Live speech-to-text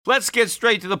Let's get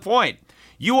straight to the point.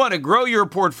 You want to grow your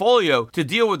portfolio to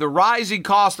deal with the rising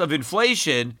cost of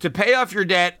inflation, to pay off your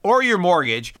debt or your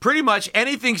mortgage, pretty much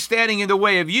anything standing in the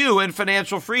way of you and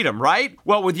financial freedom, right?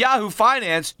 Well, with Yahoo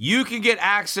Finance, you can get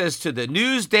access to the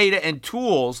news, data, and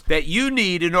tools that you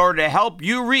need in order to help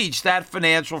you reach that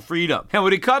financial freedom. And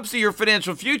when it comes to your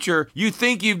financial future, you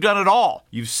think you've done it all.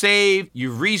 You've saved,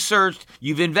 you've researched,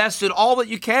 you've invested all that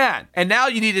you can. And now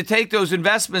you need to take those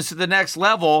investments to the next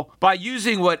level by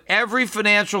using what every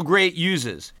financial great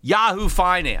uses. Yahoo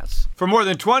Finance. For more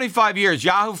than 25 years,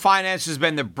 Yahoo Finance has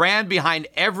been the brand behind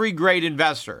every great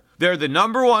investor. They're the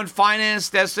 #1 finance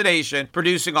destination,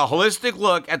 producing a holistic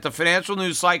look at the financial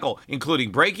news cycle,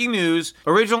 including breaking news,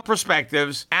 original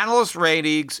perspectives, analyst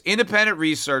ratings, independent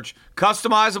research,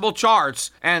 customizable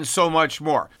charts, and so much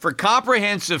more. For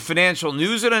comprehensive financial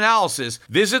news and analysis,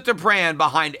 visit the brand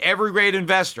behind every great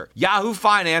investor,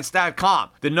 yahoofinance.com,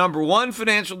 the #1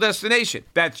 financial destination.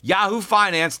 That's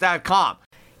yahoofinance.com.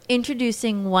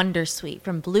 Introducing Wondersuite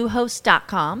from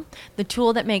Bluehost.com, the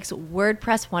tool that makes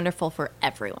WordPress wonderful for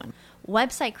everyone.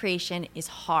 Website creation is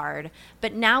hard,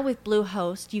 but now with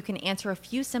Bluehost, you can answer a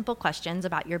few simple questions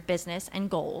about your business and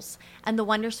goals, and the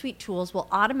Wondersuite tools will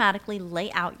automatically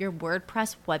lay out your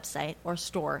WordPress website or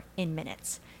store in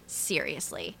minutes.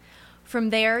 Seriously.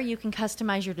 From there, you can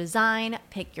customize your design,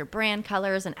 pick your brand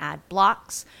colors, and add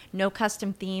blocks. No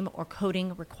custom theme or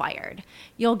coding required.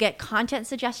 You'll get content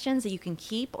suggestions that you can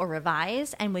keep or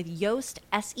revise, and with Yoast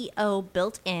SEO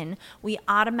built in, we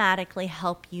automatically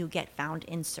help you get found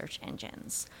in search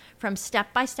engines. From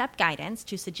step-by-step guidance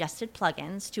to suggested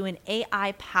plugins to an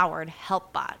AI-powered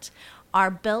help bot, our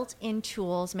built-in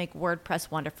tools make WordPress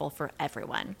wonderful for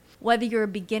everyone. Whether you're a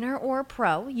beginner or a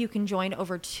pro, you can join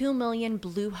over 2 million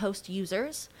Bluehost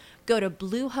users. Go to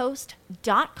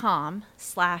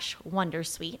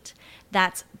bluehost.com/wondersuite.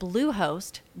 That's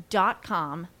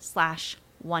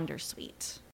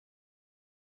bluehost.com/wondersuite.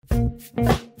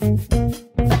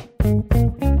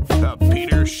 The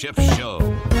Peter Schiff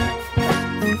Show.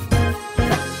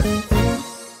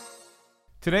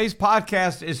 Today's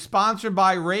podcast is sponsored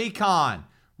by Raycon.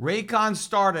 Raycon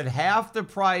start at half the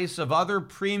price of other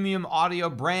premium audio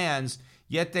brands,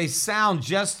 yet they sound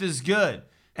just as good.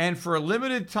 And for a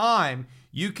limited time,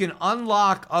 you can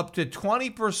unlock up to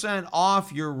 20%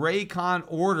 off your Raycon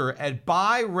order at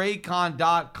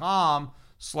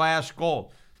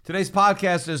buyraycon.com/gold. Today's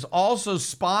podcast is also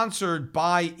sponsored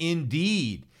by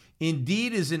Indeed.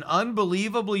 Indeed is an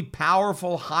unbelievably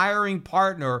powerful hiring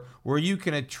partner where you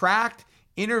can attract,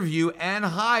 interview, and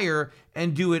hire,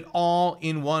 and do it all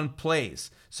in one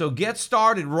place. So get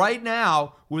started right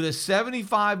now with a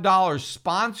 $75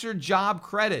 sponsored job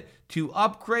credit to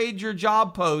upgrade your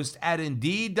job post at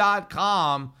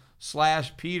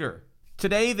Indeed.com/Peter.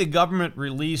 Today, the government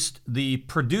released the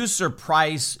producer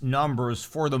price numbers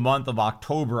for the month of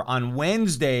October. On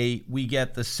Wednesday, we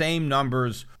get the same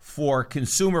numbers for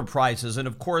consumer prices. And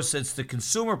of course, it's the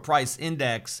consumer price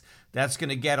index that's going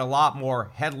to get a lot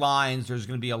more headlines. There's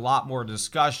going to be a lot more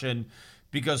discussion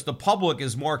because the public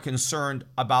is more concerned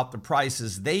about the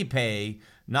prices they pay,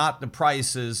 not the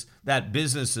prices that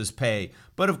businesses pay.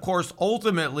 But of course,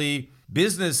 ultimately,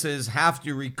 businesses have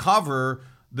to recover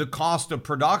the cost of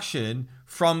production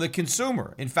from the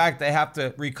consumer. In fact, they have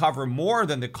to recover more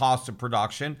than the cost of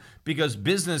production because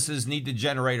businesses need to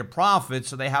generate a profit,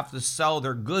 so they have to sell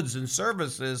their goods and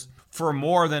services for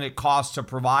more than it costs to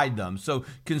provide them. So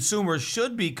consumers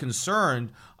should be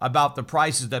concerned about the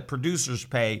prices that producers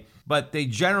pay, but they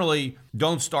generally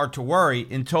don't start to worry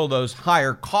until those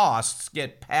higher costs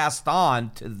get passed on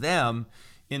to them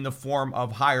in the form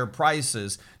of higher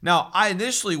prices. Now, I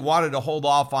initially wanted to hold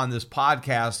off on this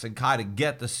podcast and kind of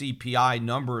get the CPI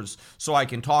numbers so I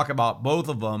can talk about both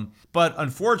of them. But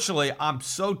unfortunately, I'm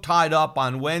so tied up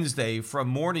on Wednesday from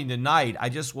morning to night, I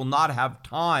just will not have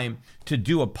time to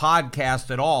do a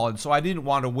podcast at all. And so I didn't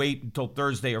want to wait until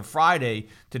Thursday or Friday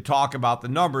to talk about the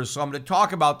numbers. So I'm going to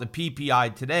talk about the PPI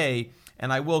today,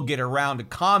 and I will get around to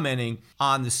commenting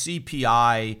on the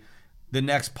CPI the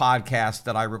next podcast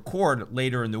that I record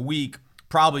later in the week,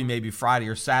 probably maybe Friday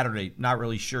or Saturday, not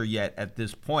really sure yet at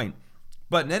this point.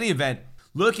 But in any event,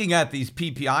 looking at these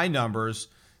PPI numbers,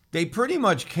 they pretty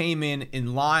much came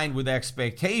in line with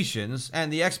expectations,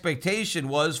 and the expectation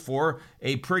was for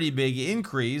a pretty big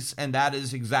increase, and that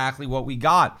is exactly what we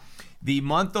got. The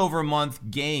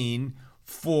month-over-month gain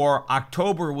for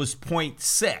October was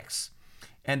 0.6.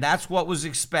 And that's what was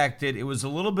expected. It was a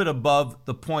little bit above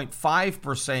the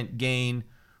 0.5% gain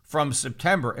from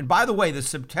September. And by the way, the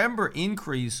September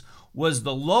increase was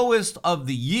the lowest of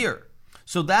the year.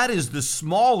 So that is the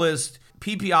smallest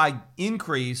PPI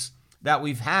increase that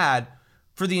we've had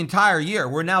for the entire year.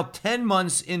 We're now 10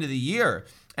 months into the year.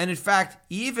 And in fact,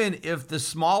 even if the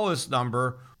smallest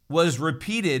number was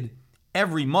repeated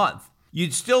every month,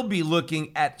 you'd still be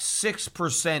looking at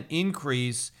 6%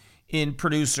 increase in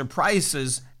producer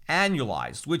prices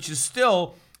annualized, which is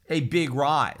still a big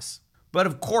rise. But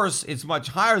of course, it's much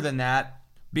higher than that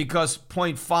because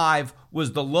 0.5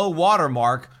 was the low water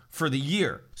mark for the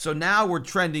year. So now we're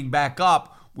trending back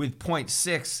up with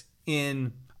 0.6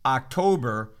 in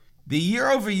October. The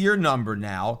year-over-year number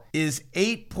now is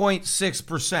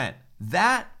 8.6%.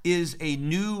 That is a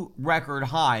new record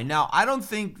high. Now, I don't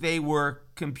think they were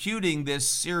computing this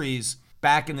series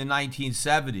back in the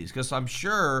 1970s, because I'm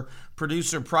sure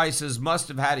producer prices must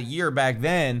have had a year back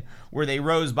then where they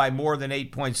rose by more than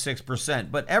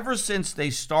 8.6%. But ever since they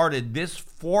started this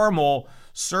formal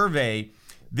survey,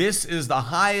 this is the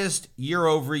highest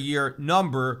year-over-year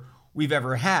number we've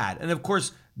ever had. And of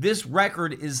course, this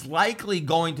record is likely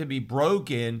going to be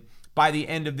broken by the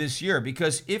end of this year,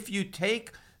 because if you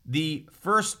take the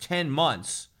first 10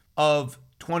 months of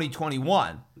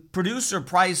 2021, producer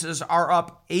prices are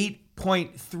up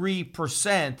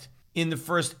 8.3% in the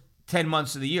first 10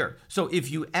 months of the year. So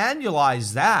if you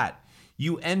annualize that,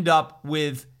 you end up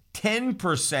with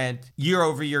 10%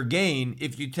 year-over-year gain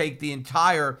if you take the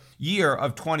entire year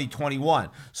of 2021.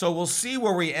 So we'll see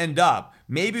where we end up.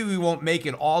 Maybe we won't make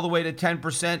it all the way to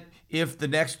 10% if the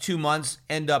next 2 months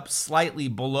end up slightly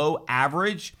below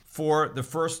average for the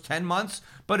first 10 months.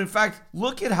 But in fact,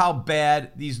 look at how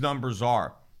bad these numbers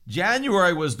are.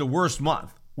 January was the worst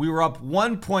month. We were up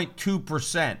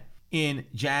 1.2% in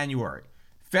January.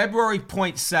 February,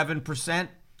 0.7%.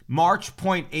 March,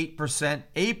 0.8%.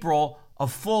 April, a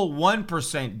full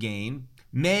 1% gain.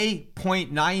 May,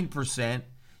 0.9%.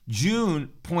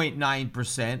 June,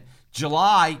 0.9%.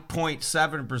 July,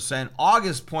 0.7%.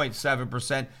 August,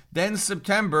 0.7%. Then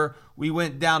September, we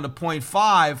went down to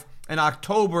 0.5%. And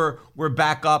October, we're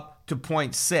back up to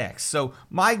 0.6. So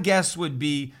my guess would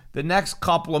be the next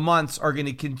couple of months are going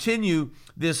to continue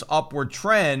this upward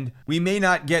trend. We may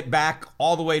not get back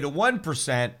all the way to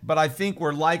 1%, but I think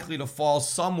we're likely to fall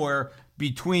somewhere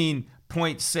between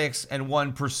 0.6 and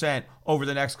 1% over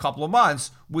the next couple of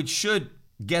months, which should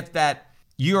get that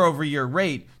year-over-year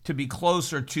rate to be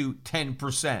closer to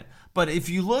 10%. But if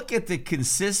you look at the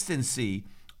consistency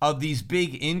of these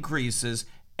big increases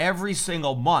every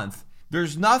single month,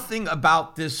 there's nothing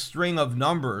about this string of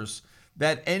numbers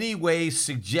that any way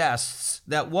suggests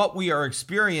that what we are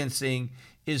experiencing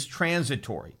is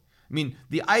transitory. I mean,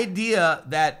 the idea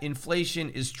that inflation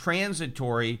is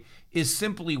transitory is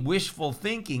simply wishful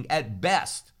thinking at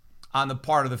best on the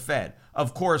part of the Fed.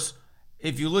 Of course,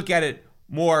 if you look at it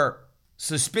more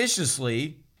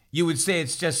suspiciously, you would say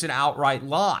it's just an outright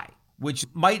lie, which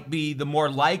might be the more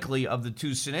likely of the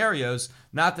two scenarios.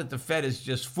 Not that the Fed is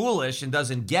just foolish and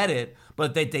doesn't get it,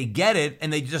 but that they get it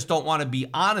and they just don't want to be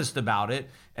honest about it.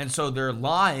 And so they're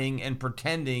lying and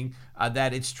pretending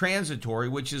that it's transitory,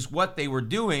 which is what they were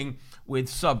doing with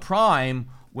subprime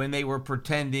when they were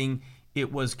pretending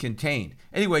it was contained.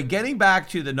 Anyway, getting back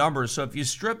to the numbers. So if you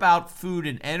strip out food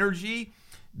and energy,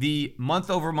 the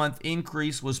month-over-month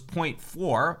increase was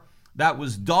 0.4. That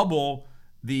was double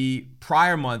the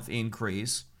prior month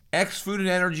increase. Food and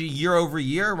energy year over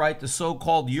year, right? The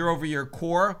so-called year over year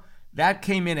core, that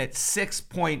came in at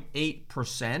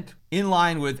 6.8%, in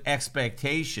line with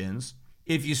expectations.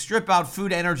 If you strip out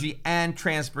food, energy, and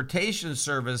transportation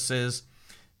services,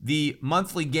 the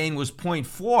monthly gain was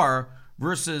 0.4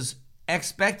 versus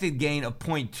expected gain of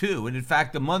 0.2. And in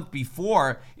fact, the month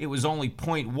before, it was only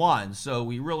 0.1. So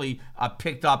we really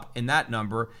picked up in that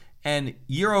number. And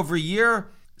year over year,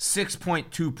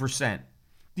 6.2%.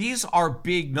 These are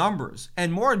big numbers.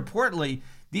 And more importantly,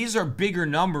 these are bigger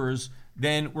numbers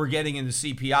than we're getting in the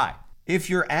CPI. If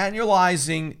you're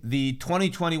annualizing the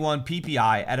 2021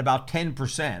 PPI at about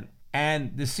 10%,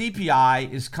 and the CPI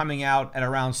is coming out at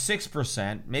around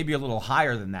 6%, maybe a little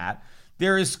higher than that,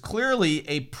 there is clearly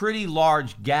a pretty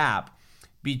large gap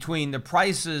between the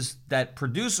prices that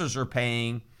producers are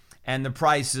paying and the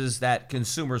prices that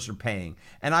consumers are paying.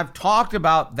 And I've talked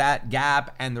about that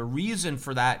gap and the reason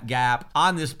for that gap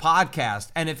on this podcast.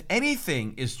 And if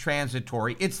anything is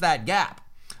transitory, it's that gap.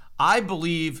 I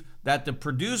believe that the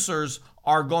producers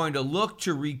are going to look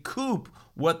to recoup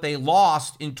what they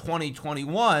lost in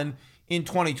 2021 in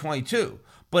 2022.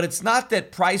 But it's not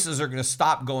that prices are going to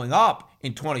stop going up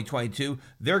in 2022.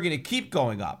 They're going to keep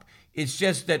going up. It's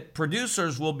just that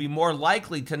producers will be more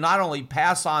likely to not only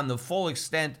pass on the full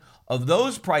extent of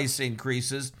those price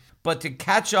increases, but to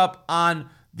catch up on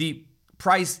the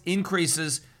price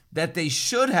increases that they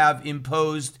should have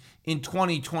imposed in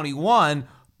 2021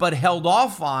 but held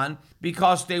off on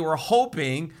because they were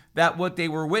hoping that what they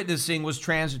were witnessing was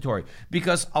transitory.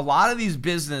 Because a lot of these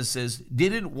businesses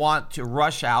didn't want to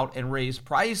rush out and raise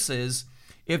prices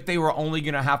if they were only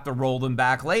going to have to roll them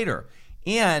back later.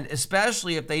 And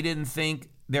especially if they didn't think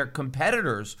their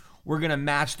competitors were going to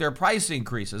match their price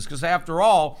increases. Because after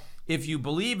all, if you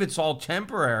believe it's all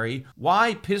temporary,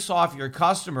 why piss off your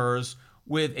customers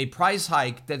with a price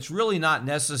hike that's really not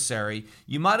necessary?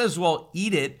 You might as well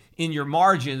eat it in your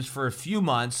margins for a few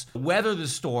months, weather the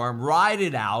storm, ride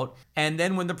it out, and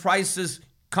then when the prices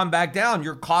come back down,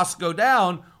 your costs go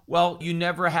down, well, you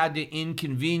never had to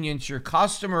inconvenience your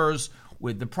customers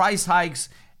with the price hikes.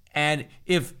 And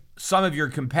if some of your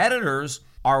competitors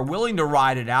are willing to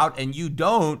ride it out and you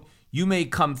don't, you may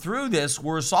come through this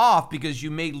worse off because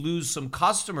you may lose some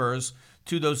customers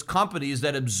to those companies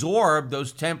that absorb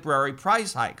those temporary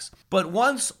price hikes. But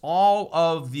once all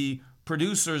of the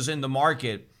producers in the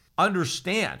market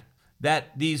understand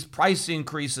that these price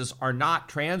increases are not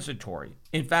transitory,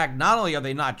 in fact, not only are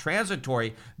they not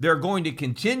transitory, they're going to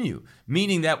continue,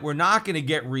 meaning that we're not going to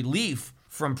get relief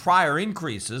from prior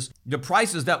increases. The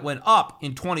prices that went up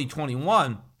in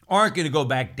 2021 aren't going to go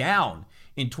back down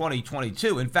in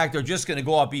 2022. In fact, they're just going to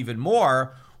go up even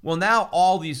more. Well, now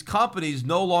all these companies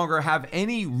no longer have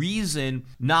any reason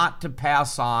not to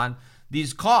pass on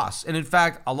these costs. And in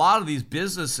fact, a lot of these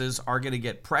businesses are going to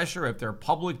get pressure, if they're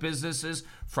public businesses,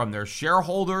 from their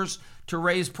shareholders to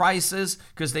raise prices,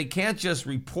 because they can't just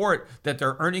report that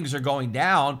their earnings are going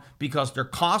down because their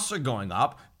costs are going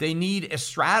up. They need a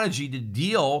strategy to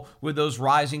deal with those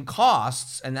rising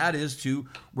costs, and that is to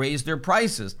raise their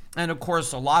prices. And of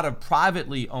course, a lot of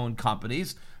privately owned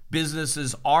companies,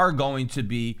 businesses are going to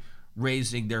be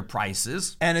raising their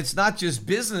prices. And it's not just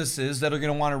businesses that are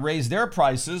going to want to raise their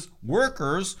prices.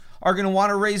 Workers are going to want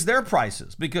to raise their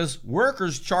prices because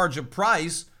workers charge a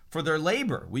price for their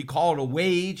labor. We call it a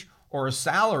wage or a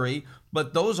salary,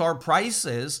 but those are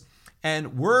prices,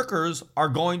 and workers are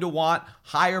going to want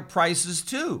higher prices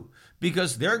too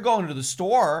because they're going to the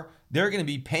store. They're going to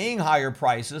be paying higher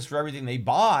prices for everything they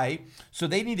buy. So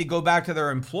they need to go back to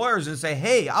their employers and say,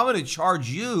 hey, I'm going to charge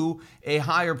you a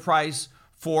higher price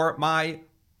for my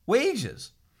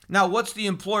wages. Now, what's the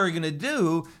employer going to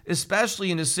do, especially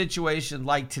in a situation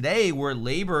like today where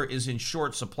labor is in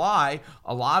short supply?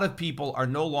 A lot of people are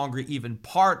no longer even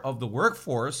part of the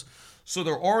workforce. So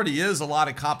there already is a lot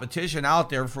of competition out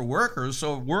there for workers.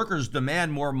 So if workers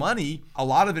demand more money, a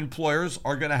lot of employers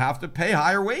are going to have to pay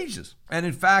higher wages. And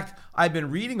in fact, I've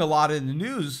been reading a lot in the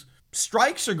news,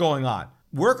 strikes are going on.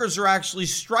 Workers are actually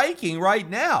striking right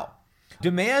now,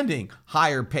 demanding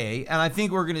higher pay. And I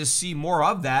think we're going to see more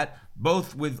of that,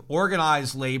 both with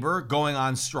organized labor going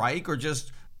on strike or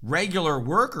just regular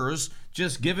workers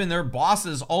just giving their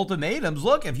bosses ultimatums.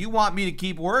 Look, if you want me to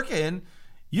keep working,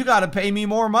 you got to pay me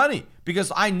more money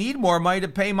because I need more money to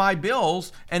pay my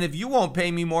bills. And if you won't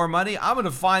pay me more money, I'm going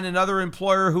to find another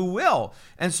employer who will.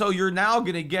 And so you're now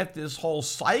going to get this whole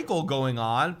cycle going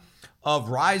on of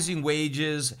rising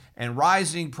wages and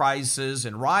rising prices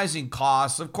and rising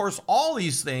costs. Of course, all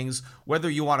these things, whether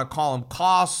you want to call them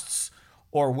costs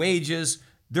or wages,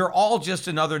 they're all just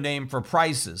another name for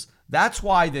prices. That's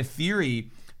why the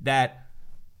theory that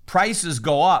prices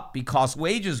go up because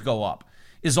wages go up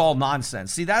is all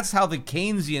nonsense. See, that's how the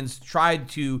Keynesians tried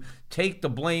to take the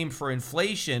blame for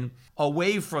inflation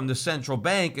away from the central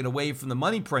bank and away from the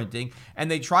money printing. And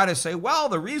they try to say, well,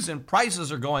 the reason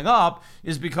prices are going up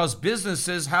is because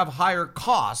businesses have higher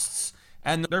costs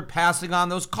and they're passing on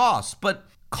those costs. But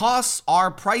costs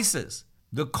are prices.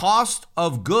 The cost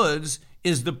of goods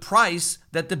is the price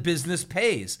that the business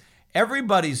pays.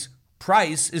 Everybody's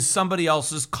price is somebody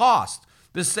else's cost.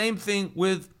 The same thing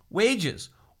with wages.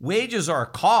 Wages are a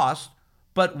cost,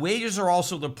 but wages are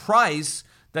also the price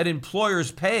that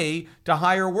employers pay to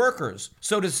hire workers.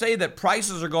 So to say that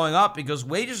prices are going up because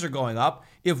wages are going up,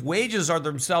 if wages are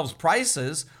themselves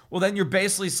prices, well, then you're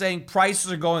basically saying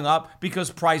prices are going up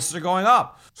because prices are going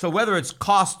up. So whether it's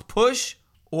cost push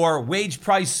or wage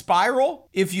price spiral,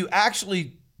 if you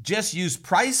actually just use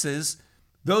prices,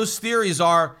 those theories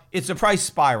are it's a price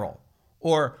spiral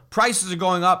or prices are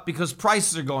going up because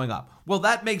prices are going up. Well,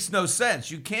 that makes no sense.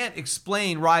 You can't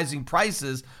explain rising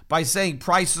prices by saying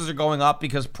prices are going up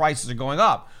because prices are going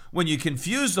up. When you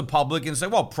confuse the public and say,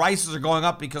 well, prices are going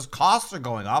up because costs are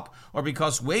going up or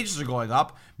because wages are going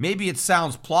up, maybe it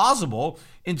sounds plausible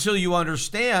until you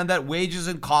understand that wages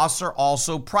and costs are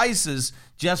also prices,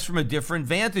 just from a different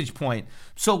vantage point.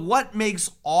 So what makes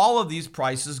all of these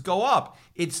prices go up?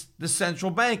 It's the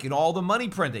central bank and all the money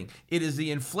printing. It is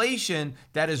the inflation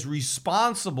that is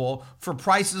responsible for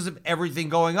prices of everything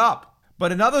going up.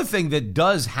 But another thing that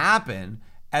does happen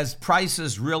as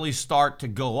prices really start to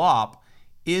go up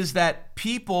is that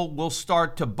people will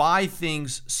start to buy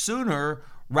things sooner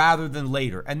rather than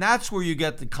later. And that's where you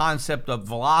get the concept of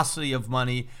velocity of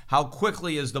money. How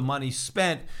quickly is the money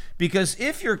spent? Because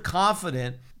if you're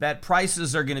confident that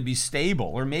prices are going to be stable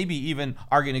or maybe even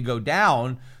are going to go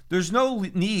down, there's no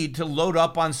need to load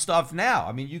up on stuff now.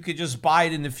 I mean, you could just buy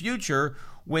it in the future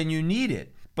when you need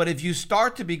it. But if you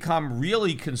start to become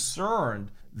really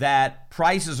concerned that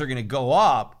prices are going to go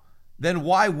up, then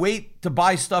why wait to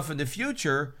buy stuff in the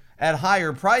future at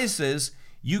higher prices?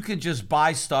 You can just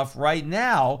buy stuff right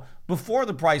now before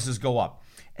the prices go up.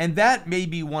 And that may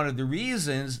be one of the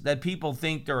reasons that people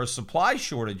think there are supply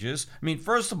shortages. I mean,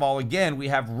 first of all, again, we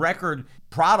have record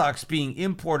products being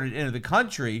imported into the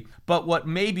country, but what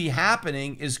may be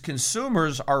happening is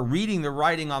consumers are reading the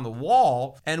writing on the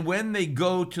wall, and when they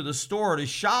go to the store to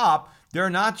shop, they're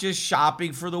not just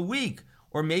shopping for the week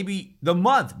or maybe the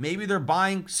month. Maybe they're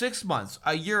buying 6 months,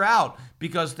 a year out,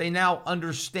 because they now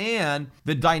understand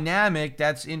the dynamic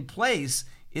that's in place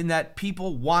in that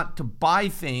people want to buy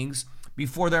things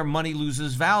before their money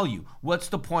loses value. What's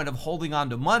the point of holding on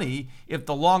to money if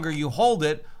the longer you hold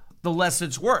it, the less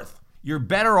it's worth? You're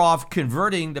better off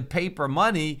converting the paper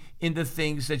money into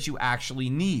things that you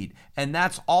actually need. And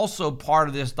that's also part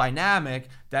of this dynamic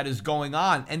that is going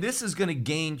on. And this is going to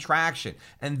gain traction.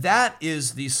 And that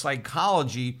is the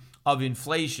psychology of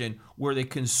inflation, where the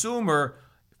consumer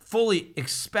fully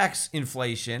expects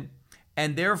inflation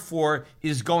and therefore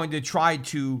is going to try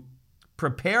to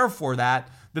prepare for that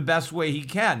the best way he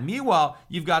can. Meanwhile,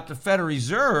 you've got the Federal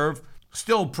Reserve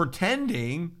still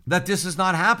pretending that this is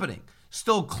not happening,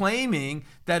 still claiming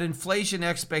that inflation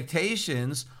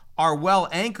expectations are well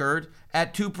anchored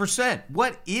at 2%.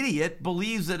 What idiot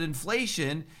believes that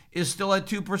inflation is still at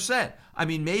 2%? I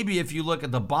mean, maybe if you look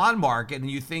at the bond market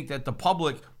and you think that the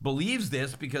public believes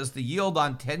this because the yield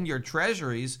on 10-year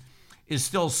treasuries is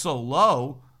still so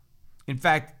low. In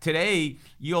fact, today,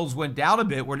 yields went down a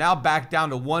bit. We're now back down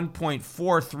to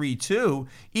 1.432.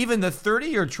 Even the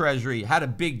 30-year treasury had a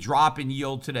big drop in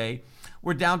yield today.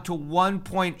 We're down to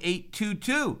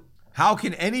 1.822. How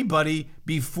can anybody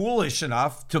be foolish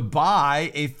enough to buy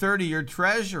a 30-year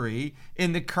treasury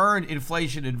in the current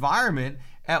inflation environment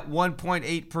at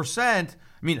 1.8%? I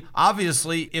mean,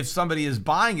 obviously, if somebody is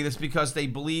buying it, it's because they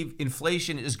believe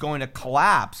inflation is going to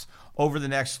collapse over the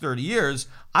next 30 years.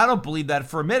 I don't believe that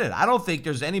for a minute. I don't think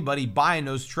there's anybody buying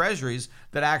those treasuries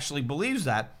that actually believes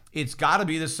that. It's got to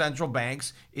be the central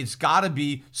banks. It's got to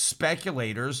be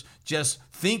speculators just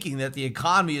thinking that the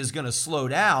economy is going to slow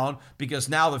down because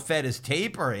now the Fed is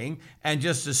tapering, and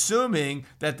just assuming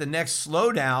that the next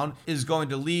slowdown is going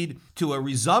to lead to a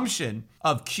resumption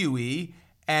of QE,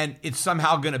 and it's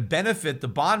somehow going to benefit the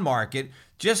bond market,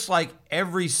 just like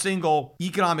every single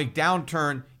economic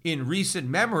downturn in recent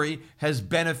memory has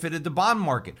benefited the bond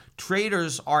market.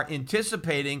 Traders are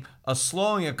anticipating a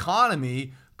slowing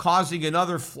economy causing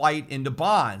another flight into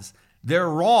bonds. They're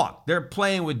wrong. They're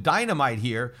playing with dynamite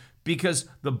here because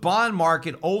the bond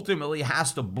market ultimately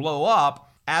has to blow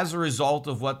up as a result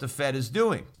of what the Fed is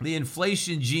doing. The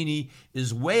inflation genie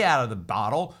is way out of the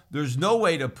bottle. There's no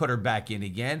way to put her back in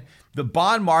again. The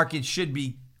bond market should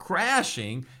be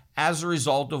crashing as a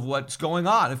result of what's going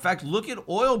on. In fact, look at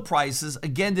oil prices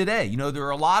again today. You know, there are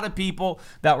a lot of people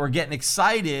that were getting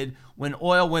excited when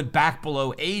oil went back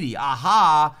below 80.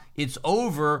 Aha, it's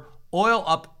over. Oil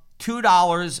up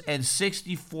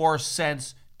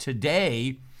 $2.64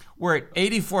 today. We're at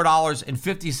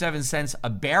 $84.57 a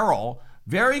barrel,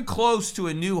 very close to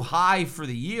a new high for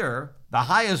the year. The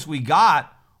highest we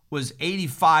got was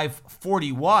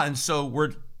 $85.41, so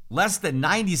we're less than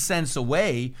 90 cents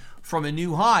away from a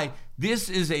new high. This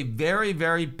is a very,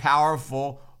 very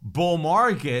powerful bull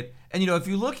market. And, you know, if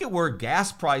you look at where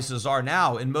gas prices are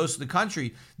now in most of the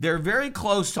country, they're very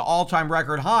close to all-time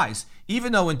record highs,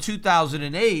 even though in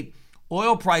 2008,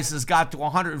 oil prices got to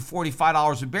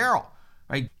 $145 a barrel,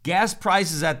 right? Gas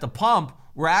prices at the pump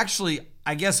were actually,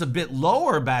 I guess, a bit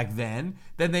lower back then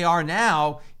than they are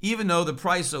now, even though the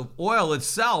price of oil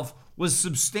itself was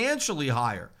substantially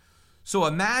higher. So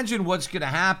imagine what's going to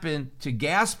happen to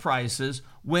gas prices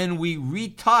when we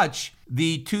retouch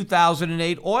the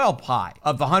 2008 oil high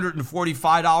of the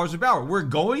 $145 a barrel. We're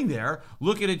going there.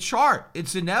 Look at a chart.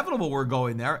 It's inevitable we're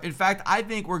going there. In fact, I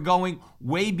think we're going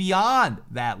way beyond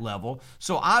that level.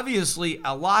 So obviously,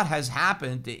 a lot has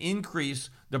happened to increase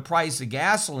the price of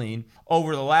gasoline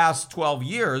over the last 12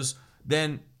 years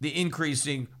than the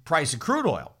increasing price of crude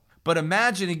oil. But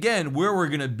imagine again where we're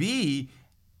going to be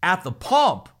at the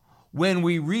pump when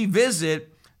we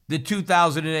revisit the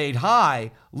 2008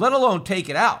 high, let alone take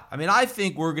it out. I mean, I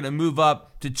think we're going to move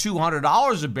up to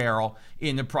 $200 a barrel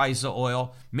in the price of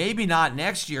oil. Maybe not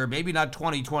next year, maybe not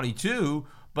 2022,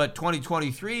 but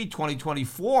 2023,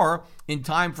 2024, in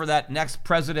time for that next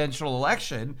presidential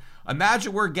election.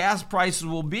 Imagine where gas prices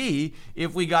will be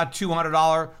if we got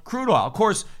 $200 crude oil. Of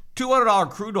course, $200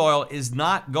 crude oil is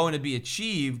not going to be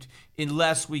achieved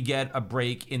unless we get a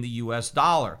break in the US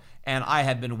dollar. And I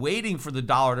have been waiting for the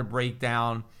dollar to break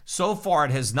down. So far,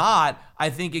 it has not. I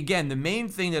think, again, the main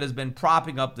thing that has been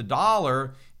propping up the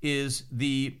dollar is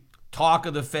the talk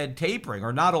of the Fed tapering,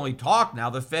 or not only talk now,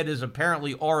 the Fed has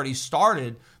apparently already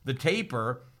started the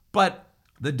taper, but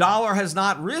the dollar has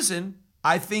not risen.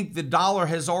 I think the dollar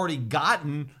has already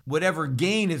gotten whatever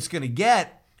gain it's going to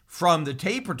get from the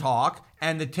taper talk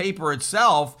and the taper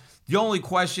itself. The only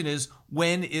question is,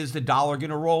 when is the dollar going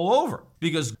to roll over?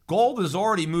 Because gold is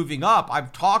already moving up.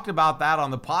 I've talked about that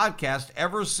on the podcast.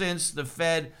 Ever since the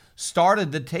Fed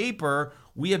started the taper,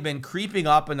 we have been creeping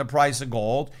up in the price of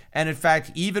gold. And in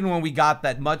fact, even when we got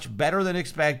that much better than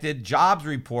expected jobs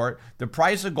report, the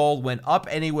price of gold went up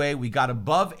anyway. We got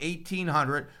above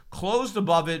 1,800, closed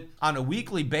above it on a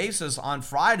weekly basis on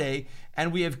Friday,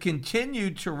 and we have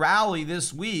continued to rally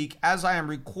this week. As I am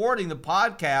recording the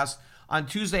podcast on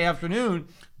Tuesday afternoon,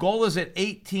 gold is at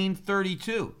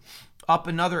 1,832, up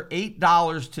another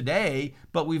 $8 today,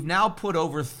 but we've now put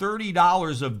over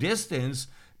 $30 of distance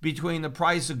between the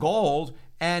price of gold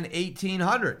and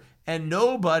 1,800. And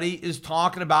nobody is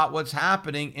talking about what's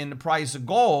happening in the price of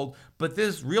gold, but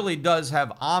this really does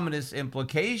have ominous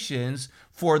implications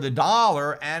for the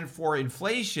dollar and for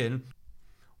inflation.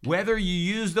 Whether you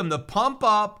use them to pump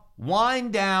up,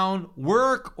 wind down,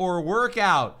 work, or work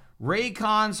out,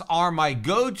 Raycons are my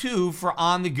go-to for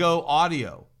on-the-go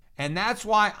audio. And that's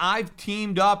why I've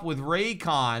teamed up with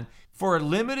Raycon. For a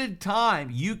limited time,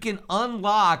 you can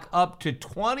unlock up to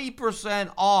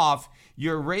 20% off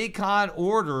your Raycon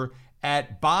order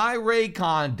at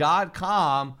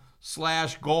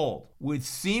buyraycon.com/gold. With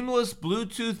seamless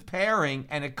Bluetooth pairing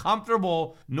and a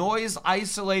comfortable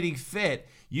noise-isolating fit,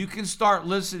 you can start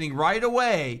listening right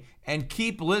away and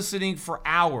keep listening for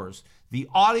hours. The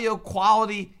audio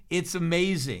quality, it's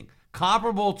amazing.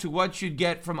 Comparable to what you'd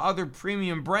get from other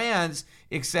premium brands,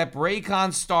 except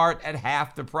Raycons start at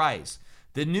half the price.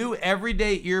 The new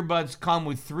everyday earbuds come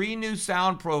with 3 new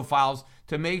sound profiles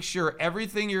to make sure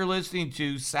everything you're listening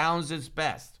to sounds its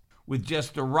best, with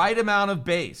just the right amount of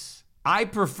bass. I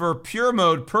prefer Pure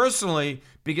Mode personally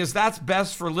because that's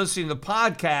best for listening to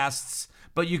podcasts,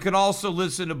 but you can also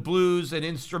listen to blues and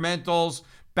instrumentals.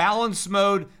 Balance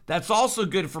Mode, that's also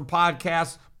good for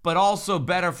podcasts, but also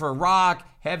better for rock,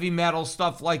 heavy metal,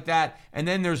 stuff like that. And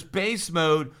then there's Bass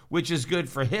Mode, which is good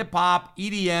for hip hop,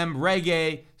 EDM,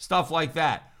 reggae, stuff like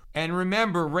that. And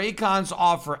remember, Raycons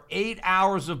offer 8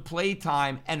 hours of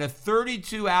playtime and a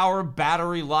 32-hour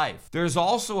battery life. There's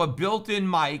also a built-in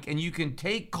mic, and you can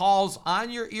take calls on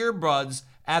your earbuds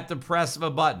at the press of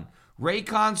a button.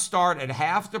 Raycons start at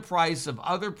half the price of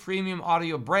other premium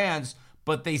audio brands,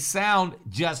 but they sound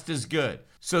just as good.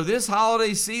 So this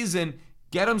holiday season,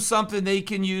 get them something they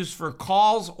can use for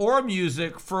calls or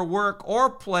music, for work or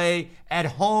play, at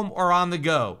home or on the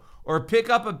go. Or pick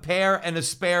up a pair and a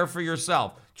spare for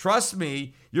yourself. Trust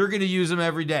me, you're going to use them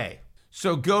every day.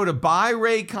 So go to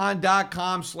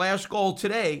buyraycon.com/gold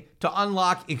today to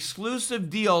unlock exclusive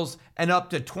deals and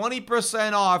up to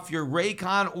 20% off your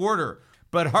Raycon order.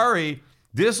 But hurry,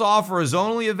 this offer is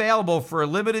only available for a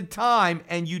limited time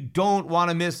and you don't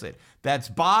want to miss it. That's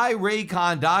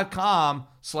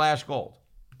buyraycon.com/gold.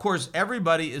 Of course,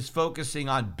 everybody is focusing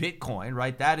on Bitcoin,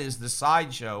 right? That is the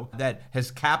sideshow that has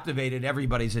captivated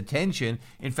everybody's attention.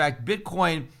 In fact,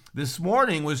 Bitcoin this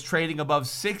morning was trading above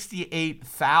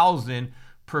 68,000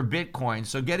 per Bitcoin.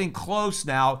 So getting close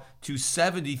now to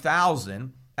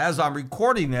 70,000. As I'm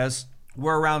recording this,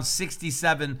 we're around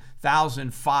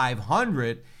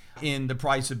 67,500 in the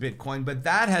price of Bitcoin, but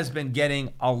that has been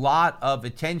getting a lot of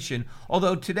attention.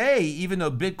 Although today, even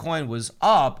though Bitcoin was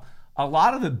up, a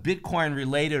lot of the Bitcoin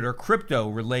related or crypto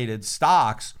related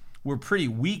stocks were pretty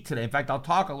weak today. In fact, I'll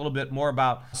talk a little bit more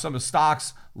about some of the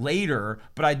stocks later,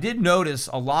 but I did notice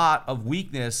a lot of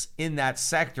weakness in that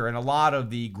sector, and a lot of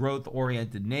the growth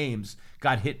oriented names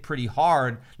got hit pretty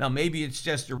hard. Now, maybe it's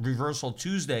just a reversal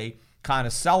Tuesday kind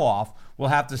of sell-off. We'll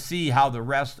have to see how the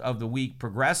rest of the week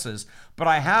progresses. But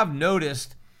I have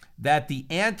noticed that the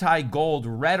anti-gold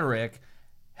rhetoric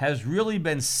has really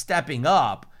been stepping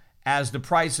up as the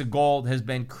price of gold has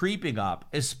been creeping up,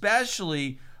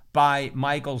 especially by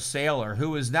Michael Saylor,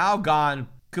 who has now gone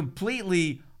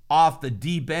completely off the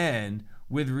deep end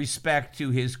with respect to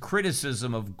his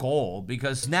criticism of gold,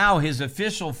 because now his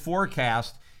official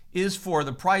forecast is for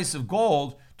the price of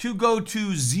gold to go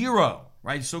to zero,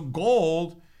 right? So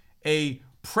gold, a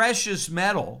precious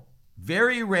metal,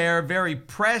 very rare, very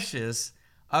precious,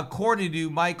 according to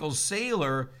Michael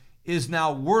Saylor, is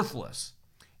now worthless.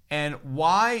 And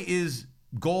why is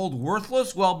gold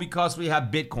worthless? Well, because we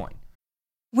have Bitcoin.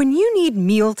 When you need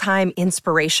mealtime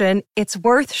inspiration, it's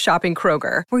worth shopping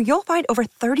Kroger, where you'll find over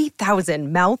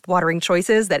 30,000 mouth-watering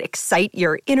choices that excite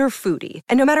your inner foodie.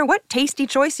 And no matter what tasty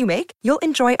choice you make, you'll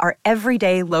enjoy our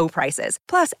everyday low prices,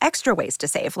 plus extra ways to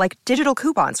save, like digital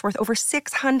coupons worth over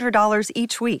 $600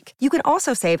 each week. You can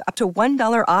also save up to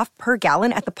 $1 off per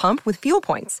gallon at the pump with fuel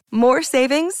points. More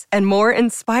savings and more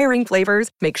inspiring flavors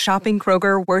make shopping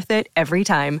Kroger worth it every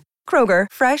time. Kroger,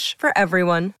 fresh for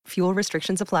everyone. Fuel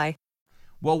restrictions apply.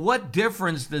 Well, what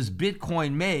difference does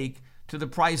Bitcoin make to the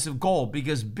price of gold?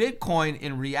 Because Bitcoin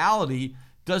in reality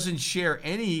doesn't share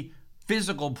any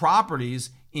physical properties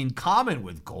in common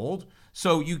with gold.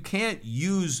 So you can't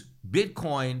use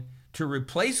Bitcoin to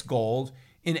replace gold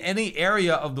in any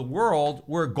area of the world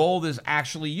where gold is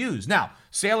actually used. Now,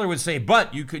 Saylor would say,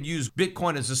 but you could use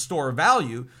Bitcoin as a store of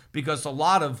value because a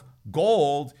lot of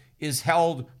gold is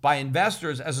held by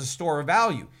investors as a store of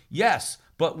value. Yes,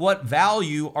 but what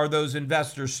value are those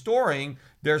investors storing?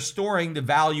 They're storing the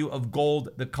value of gold,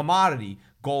 the commodity,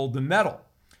 gold, the metal.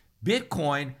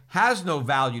 Bitcoin has no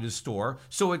value to store,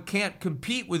 so it can't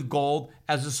compete with gold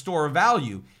as a store of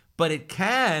value, but it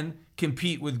can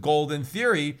compete with gold in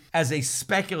theory as a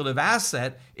speculative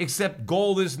asset, except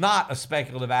gold is not a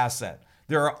speculative asset.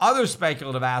 There are other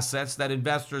speculative assets that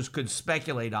investors could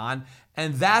speculate on,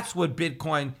 and that's what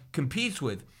Bitcoin competes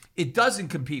with. It doesn't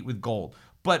compete with gold.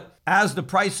 But as the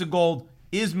price of gold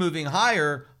is moving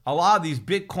higher, a lot of these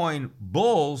Bitcoin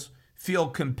bulls feel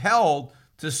compelled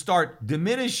to start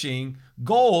diminishing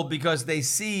gold because they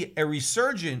see a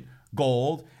resurgent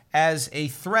gold as a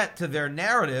threat to their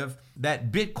narrative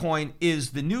that Bitcoin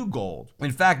is the new gold.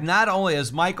 In fact, not only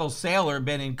has Michael Saylor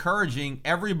been encouraging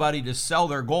everybody to sell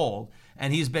their gold,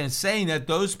 and he's been saying that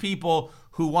those people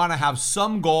who want to have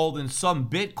some gold and some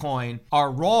Bitcoin are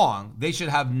wrong. They should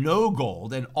have no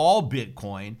gold and all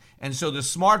Bitcoin. And so the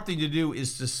smart thing to do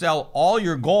is to sell all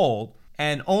your gold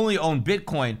and only own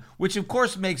Bitcoin, which of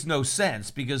course makes no sense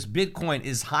because Bitcoin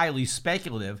is highly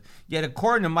speculative. Yet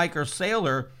according to Michael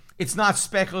Saylor, it's not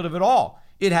speculative at all.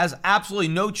 It has absolutely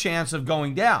no chance of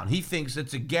going down. He thinks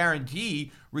it's a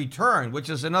guarantee return, which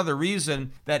is another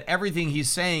reason that everything he's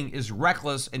saying is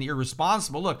reckless and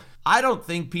irresponsible. Look, I don't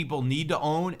think people need to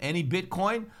own any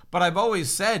Bitcoin, but I've always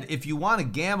said if you want to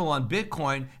gamble on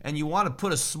Bitcoin and you want to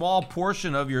put a small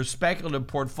portion of your speculative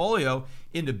portfolio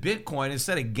into Bitcoin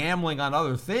instead of gambling on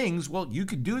other things, well, you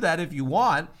could do that if you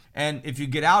want. And if you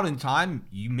get out in time,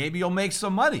 maybe you'll make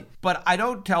some money. But I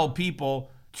don't tell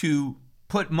people to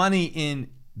put money in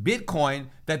Bitcoin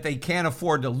that they can't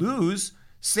afford to lose.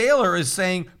 Saylor is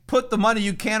saying put the money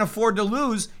you can't afford to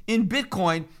lose in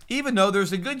Bitcoin, even though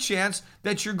there's a good chance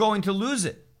that you're going to lose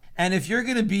it. And if you're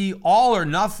going to be all or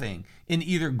nothing in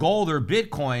either gold or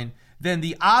Bitcoin, then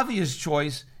the obvious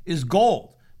choice is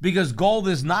gold, because gold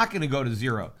is not going to go to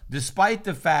zero. Despite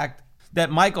the fact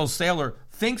that Michael Saylor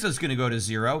thinks it's going to go to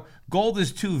zero, gold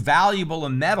is too valuable a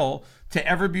metal to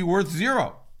ever be worth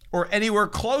zero or anywhere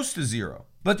close to zero.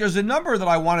 But there's a number that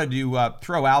I wanted to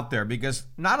throw out there because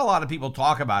not a lot of people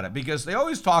talk about it, because they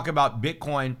always talk about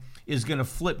Bitcoin is going to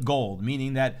flip gold,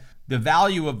 meaning that the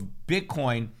value of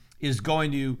Bitcoin is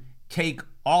going to take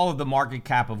all of the market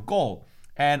cap of gold.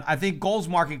 And I think gold's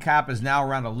market cap is now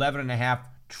around $11.5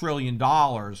 trillion,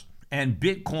 and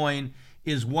Bitcoin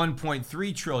is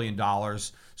 $1.3 trillion.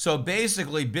 So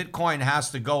basically, Bitcoin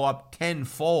has to go up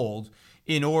tenfold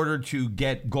in order to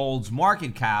get gold's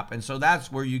market cap. And so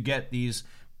that's where you get these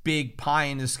big pie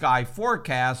in the sky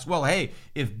forecasts. Well, hey,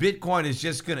 if Bitcoin is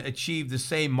just going to achieve the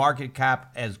same market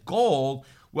cap as gold,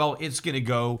 well, it's going to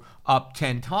go up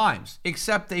 10 times.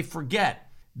 Except they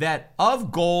forget that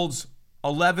of gold's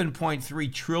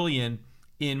 11.3 trillion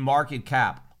in market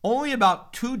cap, only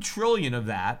about 2 trillion of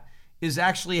that is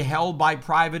actually held by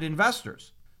private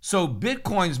investors. So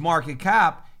Bitcoin's market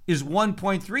cap is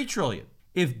 1.3 trillion.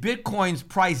 If Bitcoin's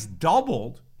price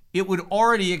doubled, it would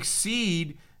already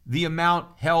exceed the amount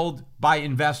held by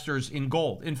investors in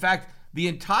gold. In fact, the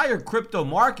entire crypto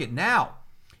market now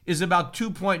is about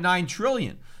 2.9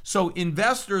 trillion. So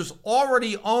investors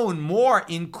already own more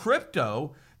in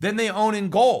crypto than they own in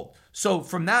gold. So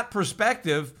from that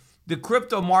perspective, the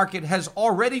crypto market has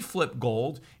already flipped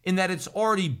gold in that it's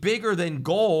already bigger than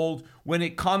gold when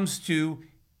it comes to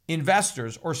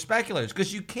investors or speculators,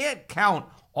 because you can't count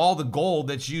all the gold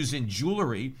that's used in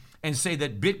jewelry and say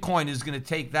that Bitcoin is going to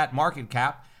take that market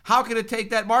cap. How can it take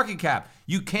that market cap?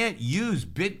 You can't use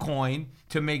Bitcoin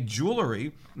to make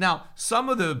jewelry. Now, some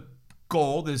of the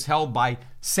gold is held by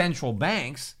central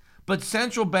banks, but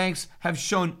central banks have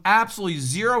shown absolutely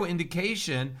zero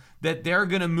indication that they're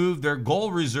going to move their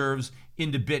gold reserves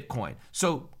into Bitcoin.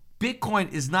 So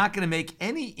Bitcoin is not going to make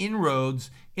any inroads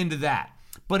into that.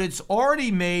 But it's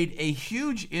already made a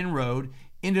huge inroad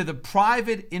into the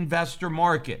private investor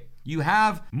market. You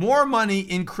have more money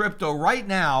in crypto right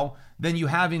now than you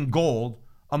have in gold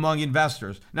among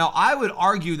investors. Now, I would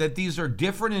argue that these are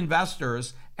different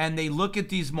investors and they look at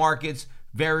these markets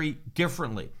very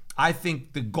differently. I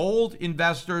think the gold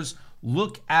investors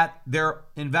look at their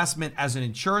investment as an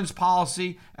insurance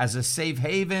policy, as a safe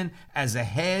haven, as a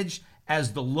hedge,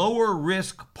 as the lower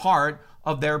risk part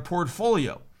of their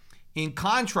portfolio. In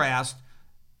contrast,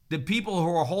 the people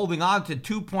who are holding on to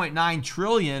 2.9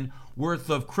 trillion worth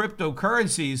of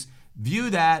cryptocurrencies view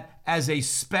that as a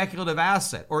speculative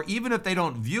asset. Or even if they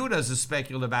don't view it as a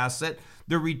speculative asset,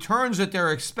 the returns that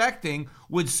they're expecting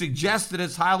would suggest that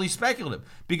it's highly speculative.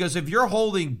 Because if you're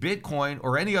holding Bitcoin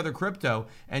or any other crypto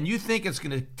and you think it's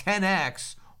going to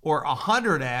 10x or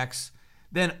 100x,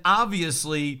 then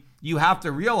obviously you have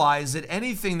to realize that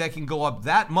anything that can go up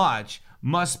that much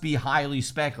must be highly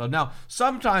speculative. Now,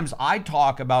 sometimes I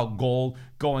talk about gold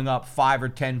going up 5 or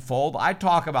 10-fold. I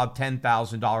talk about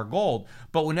 $10,000 gold.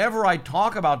 But whenever I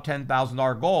talk about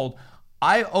 $10,000 gold,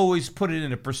 I always put it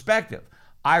into perspective.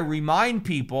 I remind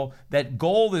people that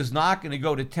gold is not going to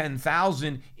go to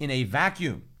 10,000 in a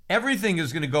vacuum. Everything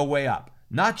is going to go way up,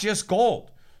 not just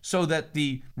gold, so that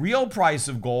the real price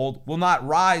of gold will not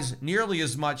rise nearly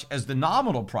as much as the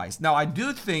nominal price. Now, I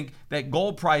do think that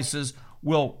gold prices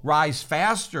will rise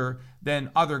faster than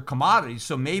other commodities.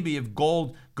 So maybe if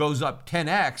gold goes up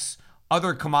 10x,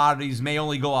 other commodities may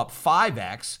only go up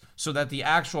 5x, so that the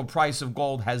actual price of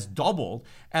gold has doubled.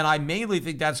 And I mainly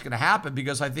think that's going to happen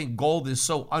because I think gold is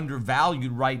so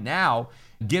undervalued right now,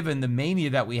 given the mania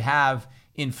that we have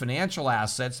in financial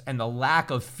assets and the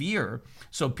lack of fear.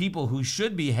 So people who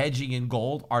should be hedging in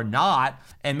gold are not,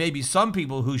 and maybe some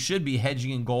people who should be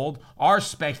hedging in gold are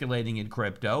speculating in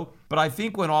crypto. But I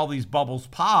think when all these bubbles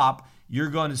pop, you're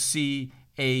going to see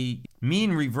a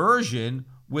mean reversion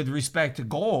with respect to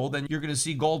gold, and you're going to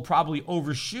see gold probably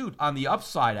overshoot on the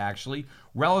upside, actually,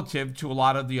 relative to a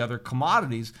lot of the other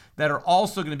commodities that are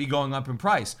also going to be going up in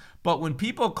price. But when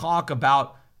people talk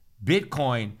about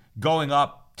Bitcoin going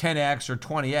up 10x or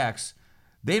 20x,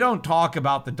 they don't talk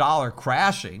about the dollar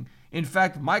crashing. In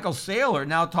fact, Michael Saylor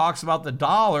now talks about the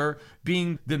dollar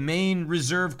being the main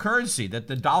reserve currency, that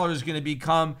the dollar is going to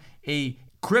become a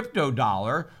crypto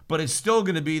dollar, but it's still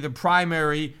going to be the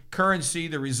primary currency,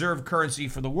 the reserve currency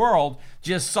for the world.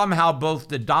 Just somehow both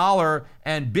the dollar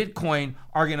and Bitcoin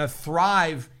are going to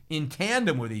thrive in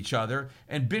tandem with each other,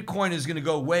 and Bitcoin is going to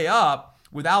go way up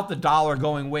without the dollar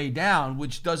going way down,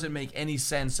 which doesn't make any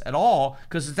sense at all,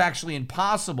 because it's actually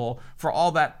impossible for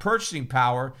all that purchasing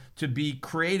power to be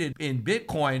created in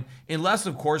Bitcoin, unless,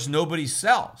 of course, nobody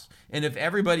sells. And if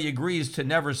everybody agrees to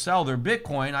never sell their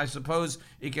Bitcoin, I suppose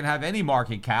it can have any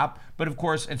market cap. But of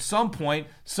course, at some point,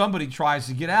 somebody tries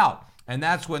to get out. And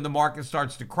that's when the market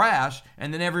starts to crash,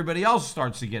 and then everybody else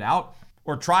starts to get out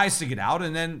or tries to get out,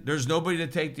 and then there's nobody to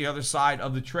take the other side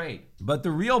of the trade. But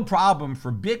the real problem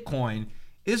for Bitcoin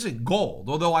isn't gold,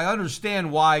 although I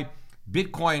understand why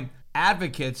Bitcoin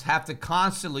advocates have to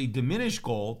constantly diminish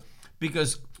gold,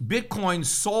 because Bitcoin's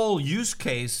sole use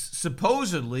case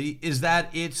supposedly is that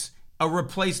it's a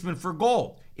replacement for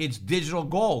gold. It's digital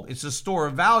gold. It's a store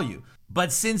of value.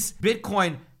 But since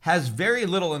Bitcoin has very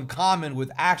little in common with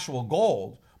actual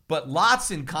gold, but lots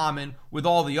in common with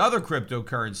all the other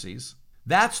cryptocurrencies,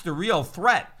 that's the real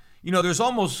threat. You know, there's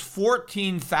almost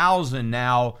 14,000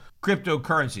 now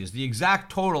cryptocurrencies. The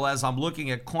exact total, as I'm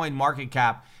looking at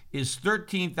CoinMarketCap, is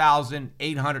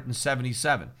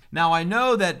 13,877. Now, I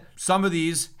know that some of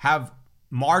these have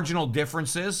marginal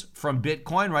differences from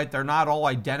Bitcoin, right? They're not all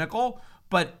identical,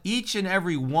 but each and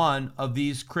every one of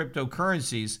these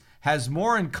cryptocurrencies has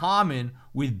more in common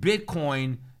with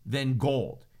Bitcoin than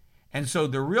gold. And so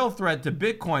the real threat to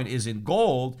Bitcoin isn't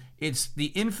gold, it's the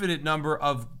infinite number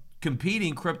of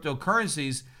competing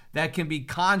cryptocurrencies that can be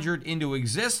conjured into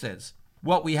existence.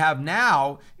 What we have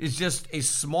now is just a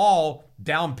small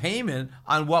down payment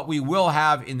on what we will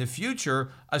have in the future,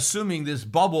 assuming this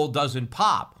bubble doesn't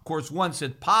pop. Of course, once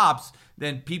it pops,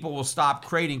 then people will stop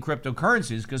creating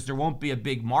cryptocurrencies because there won't be a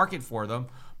big market for them.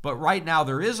 But right now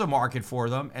there is a market for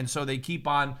them, and so they keep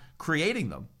on creating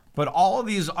them. But all of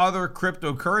these other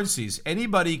cryptocurrencies,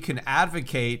 anybody can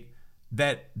advocate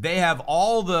that they have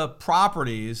all the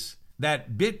properties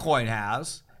that Bitcoin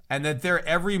has, and that they're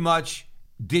every much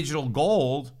digital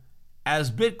gold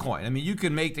as Bitcoin. I mean, you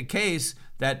can make the case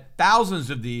that thousands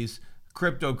of these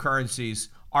cryptocurrencies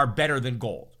are better than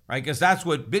gold, right? Because that's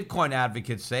what Bitcoin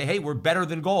advocates say. Hey, we're better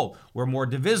than gold. We're more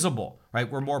divisible, right?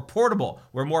 We're more portable.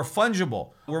 We're more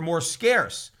fungible. We're more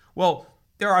scarce. Well,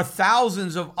 there are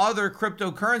thousands of other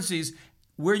cryptocurrencies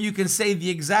where you can say the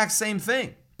exact same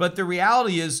thing. But the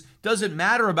reality is, doesn't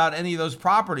matter about any of those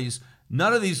properties.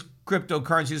 None of these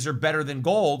cryptocurrencies are better than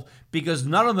gold because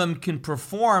none of them can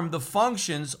perform the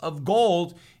functions of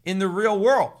gold in the real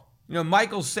world. You know,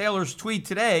 Michael Saylor's tweet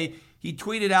today, he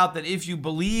tweeted out that if you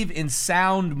believe in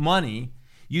sound money,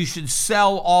 you should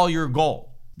sell all your gold.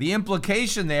 The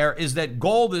implication there is that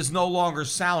gold is no longer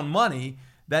sound money,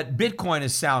 that Bitcoin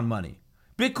is sound money.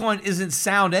 Bitcoin isn't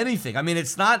sound anything. I mean,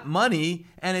 it's not money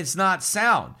and it's not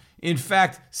sound. In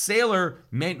fact, Saylor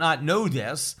may not know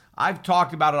this. I've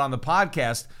talked about it on the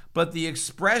podcast, but the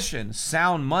expression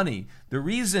sound money, the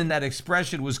reason that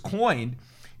expression was coined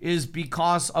is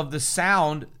because of the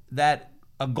sound that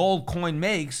a gold coin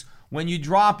makes when you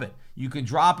drop it. You can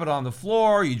drop it on the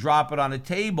floor, you drop it on a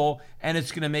table, and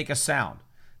it's going to make a sound.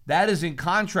 That is in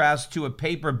contrast to a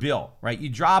paper bill, right? You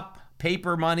drop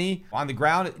paper money on the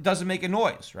ground, it doesn't make a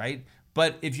noise, right?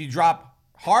 But if you drop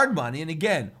hard money, and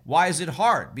again, why is it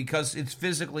hard? Because it's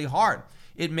physically hard.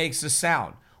 It makes a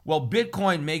sound. Well,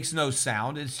 Bitcoin makes no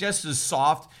sound. It's just as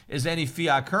soft as any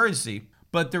fiat currency.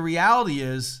 But the reality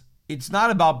is, it's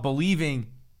not about believing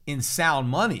in sound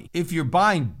money. If you're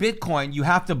buying Bitcoin, you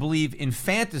have to believe in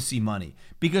fantasy money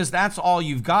because that's all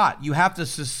you've got. You have to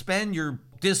suspend your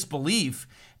disbelief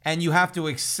and you have to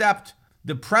accept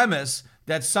the premise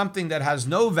that something that has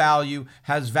no value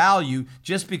has value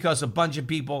just because a bunch of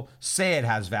people say it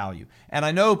has value. And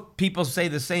I know people say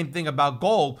the same thing about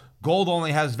gold. Gold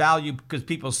only has value because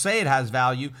people say it has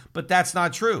value, but that's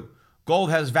not true.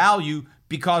 Gold has value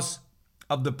because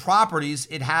of the properties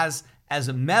it has as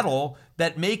a metal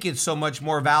that make it so much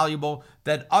more valuable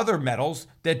than other metals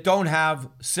that don't have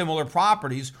similar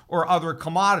properties or other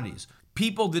commodities.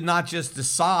 People did not just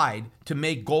decide to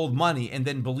make gold money and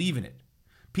then believe in it.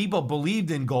 People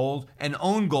believed in gold and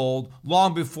owned gold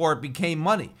long before it became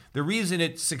money. The reason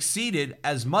it succeeded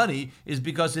as money is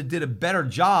because it did a better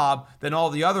job than all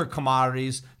the other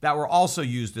commodities that were also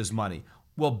used as money.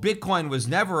 Well, Bitcoin was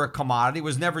never a commodity,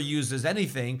 was never used as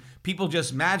anything. People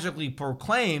just magically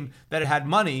proclaimed that it had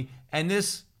money, and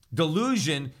this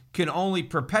delusion can only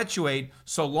perpetuate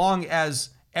so long as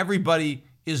everybody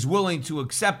is willing to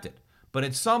accept it. But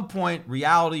at some point,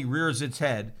 reality rears its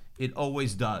head. It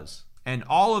always does. And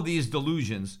all of these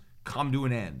delusions come to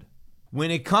an end. When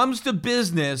it comes to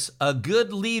business, a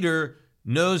good leader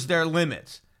knows their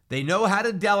limits. They know how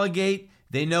to delegate.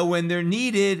 They know when they're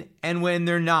needed and when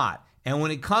they're not. And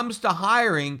when it comes to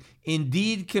hiring,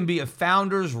 Indeed can be a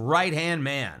founder's right-hand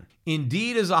man.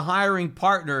 Indeed is a hiring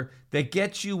partner that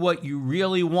gets you what you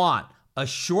really want, a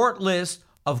short list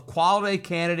of quality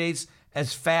candidates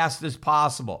as fast as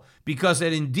possible. Because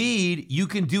at Indeed, you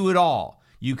can do it all.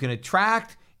 You can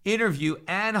attract, interview,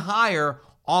 and hire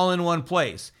all in one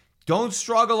place. Don't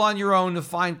struggle on your own to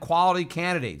find quality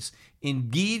candidates.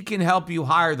 Indeed can help you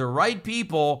hire the right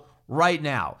people right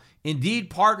now.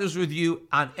 Indeed partners with you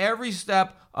on every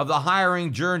step of the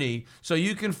hiring journey so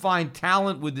you can find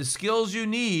talent with the skills you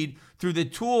need through the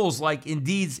tools like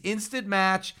Indeed's Instant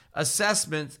Match,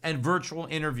 assessments, and virtual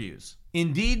interviews.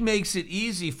 Indeed makes it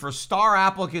easy for star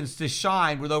applicants to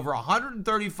shine with over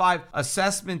 135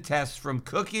 assessment tests from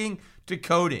cooking to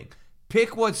coding.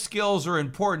 Pick what skills are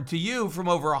important to you from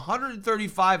over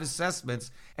 135 assessments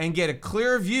and get a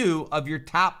clear view of your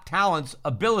top talent's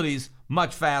abilities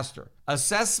much faster.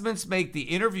 Assessments make the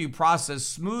interview process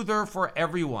smoother for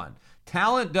everyone.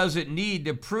 Talent doesn't need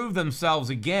to prove themselves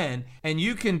again, and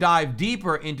you can dive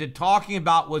deeper into talking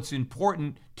about what's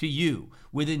important to you.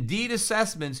 With Indeed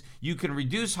assessments, you can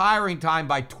reduce hiring time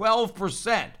by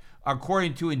 12%,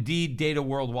 according to Indeed data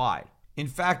worldwide. In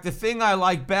fact, the thing I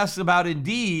like best about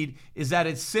Indeed is that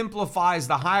it simplifies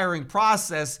the hiring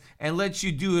process and lets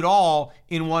you do it all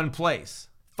in one place.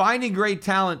 Finding great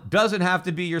talent doesn't have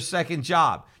to be your second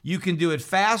job. You can do it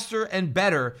faster and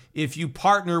better if you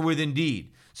partner with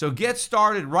Indeed. So get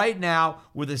started right now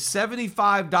with a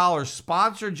 $75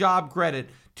 sponsored job credit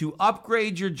to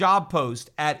upgrade your job post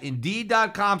at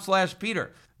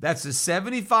Indeed.com/Peter. That's a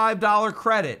 $75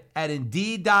 credit at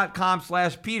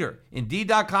Indeed.com/Peter.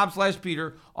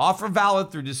 Indeed.com/Peter. Offer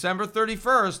valid through December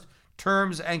 31st.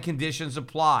 Terms and conditions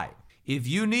apply. If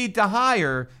you need to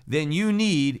hire, then you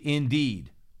need Indeed.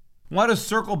 I want to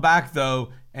circle back,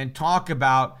 though, and talk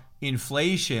about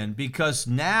inflation because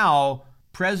now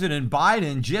President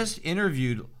Biden just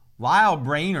interviewed Lyle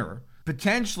Brainerd,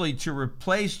 potentially to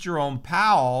replace Jerome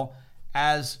Powell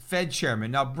as Fed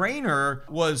chairman. Now, Brainerd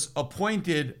was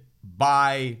appointed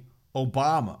by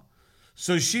Obama,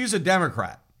 so she's a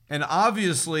Democrat. And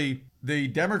obviously, the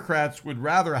Democrats would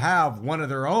rather have one of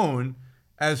their own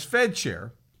as Fed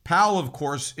chair. Powell, of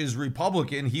course, is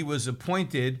Republican. He was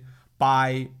appointed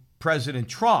by President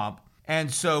Trump.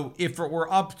 And so if it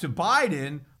were up to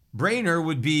Biden, Brainerd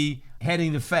would be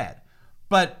heading the Fed.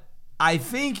 But I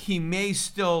think he may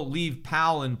still leave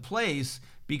Powell in place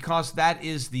because that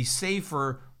is the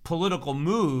safer political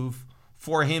move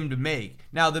for him to make.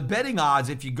 Now, the betting odds,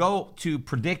 if you go to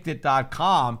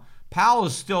predictit.com, Powell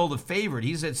is still the favorite.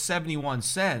 He's at 71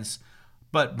 cents.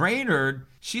 But Brainerd,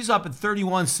 she's up at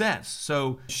 31 cents.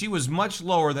 So she was much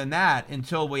lower than that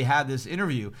until we had this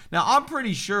interview. Now, I'm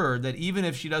pretty sure that even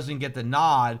if she doesn't get the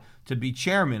nod to be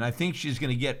chairman, I think she's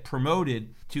going to get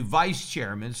promoted to vice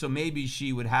chairman. So maybe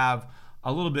she would have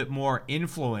a little bit more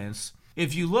influence.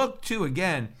 If you look, too,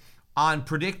 again, on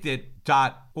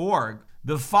predictit.org,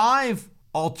 the 5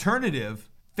 alternative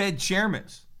Fed chairmen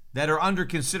that are under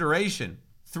consideration,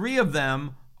 3 of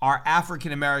them are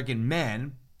African-American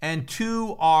men and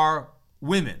 2 are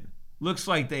women. Looks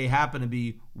like they happen to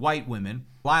be white women.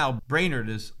 Lyle Brainerd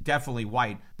is definitely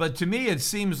white. But to me, it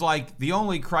seems like the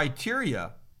only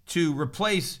criteria to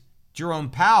replace Jerome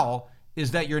Powell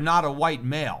is that you're not a white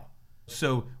male.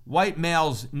 So white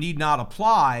males need not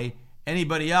apply.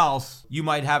 Anybody else, you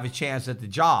might have a chance at the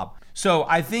job. So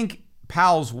I think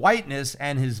Powell's whiteness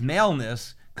and his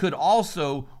maleness could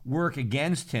also work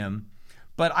against him.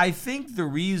 But I think the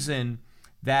reason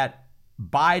that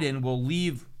Biden will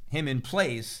leave him in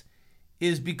place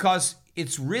is because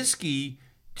it's risky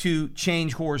to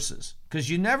change horses, because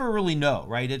you never really know,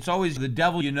 right? It's always the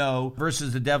devil you know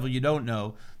versus the devil you don't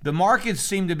know. The markets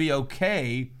seem to be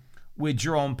okay with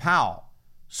Jerome Powell.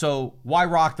 So why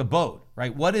rock the boat,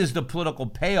 right? What is the political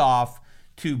payoff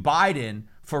to Biden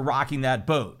for rocking that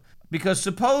boat? Because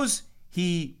suppose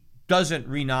he doesn't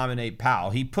renominate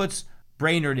Powell. He puts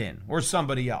Brainerd in or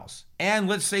somebody else. And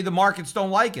let's say the markets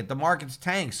don't like it. The markets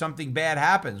tank. Something bad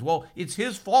happens. Well, it's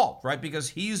his fault, right? Because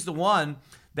he's the one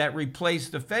that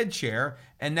replaced the Fed chair,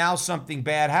 and now something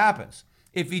bad happens.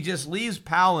 If he just leaves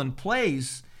Powell in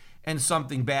place and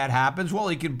something bad happens, well,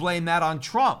 he can blame that on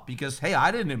Trump because, hey, I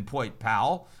didn't appoint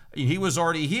Powell. He was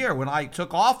already here when I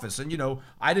took office. And,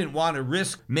 I didn't want to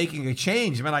risk making a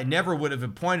change. I mean, I never would have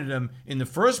appointed him in the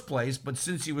first place. But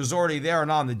since he was already there and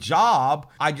on the job,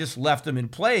 I just left him in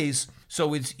place.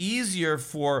 So it's easier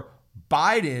for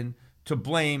Biden to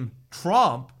blame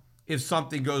Trump if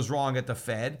something goes wrong at the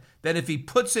Fed than if he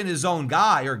puts in his own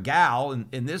guy or gal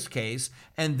in this case,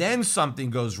 and then something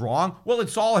goes wrong. Well,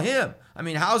 it's all him. I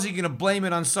mean, how's he going to blame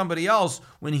it on somebody else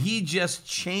when he just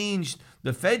changed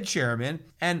the Fed chairman?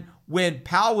 And when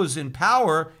Powell was in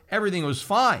power, everything was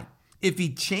fine. If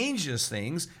he changes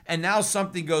things and now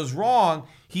something goes wrong,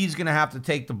 he's going to have to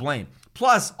take the blame.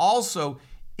 Plus, also,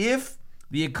 if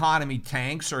the economy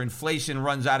tanks or inflation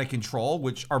runs out of control,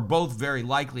 which are both very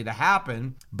likely to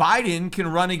happen, Biden can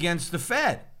run against the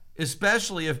Fed,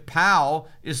 especially if Powell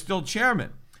is still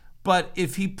chairman. But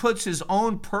if he puts his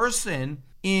own person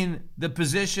in the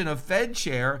position of Fed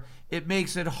chair, it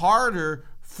makes it harder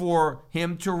for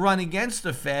him to run against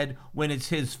the Fed when it's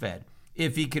his Fed.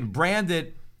 If he can brand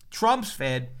it Trump's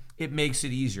Fed, it makes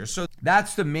it easier. So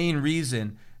that's the main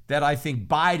reason that I think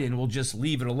Biden will just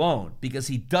leave it alone, because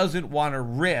he doesn't want to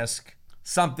risk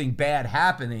something bad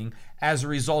happening as a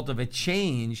result of a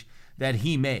change that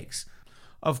he makes.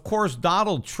 Of course,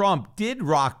 Donald Trump did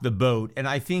rock the boat, and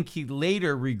I think he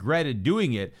later regretted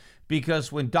doing it,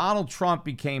 because when Donald Trump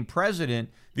became president,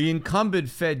 the incumbent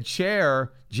Fed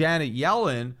chair, Janet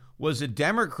Yellen, was a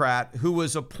Democrat who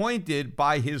was appointed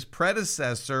by his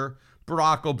predecessor,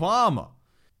 Barack Obama.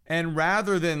 And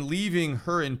rather than leaving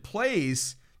her in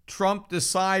place, Trump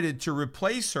decided to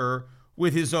replace her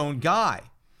with his own guy.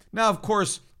 Now, of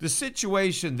course, the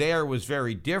situation there was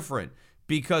very different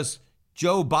because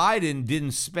Joe Biden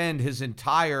didn't spend his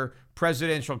entire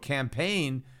presidential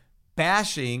campaign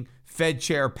bashing Fed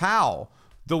Chair Powell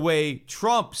the way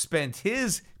Trump spent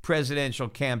his presidential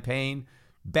campaign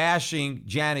bashing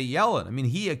Janet Yellen. I mean,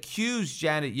 he accused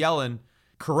Janet Yellen,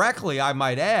 correctly, I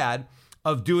might add,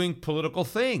 of doing political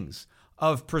things,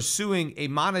 of pursuing a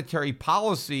monetary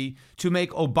policy to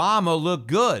make Obama look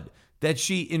good, that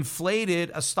she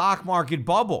inflated a stock market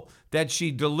bubble, that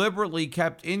she deliberately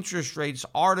kept interest rates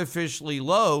artificially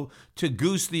low to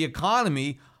goose the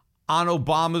economy on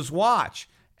Obama's watch,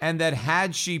 and that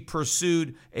had she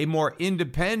pursued a more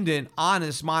independent,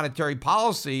 honest monetary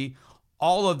policy,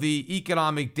 all of the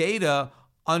economic data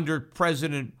under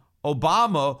President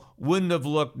Obama wouldn't have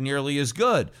looked nearly as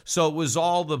good. So it was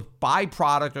all the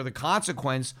byproduct or the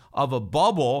consequence of a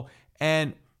bubble.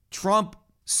 And Trump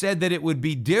said that it would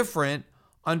be different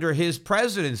under his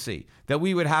presidency, that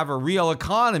we would have a real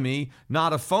economy,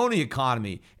 not a phony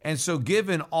economy. And so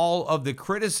given all of the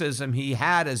criticism he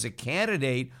had as a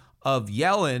candidate of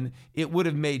Yellen, it would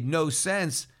have made no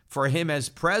sense for him as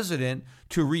president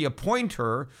to reappoint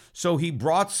her. So he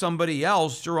brought somebody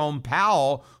else, Jerome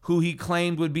Powell, who he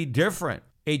claimed would be different.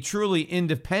 A truly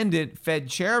independent Fed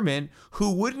chairman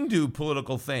who wouldn't do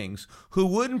political things, who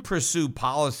wouldn't pursue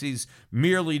policies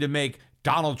merely to make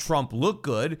Donald Trump look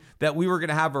good, that we were going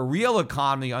to have a real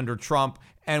economy under Trump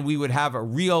and we would have a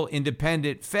real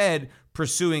independent Fed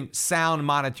pursuing sound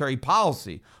monetary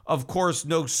policy. Of course,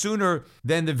 no sooner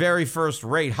than the very first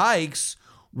rate hikes,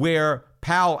 where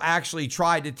Powell actually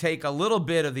tried to take a little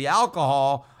bit of the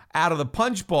alcohol out of the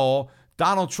punch bowl,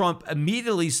 Donald Trump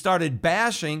immediately started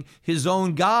bashing his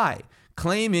own guy,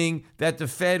 claiming that the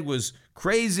Fed was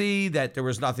crazy, that there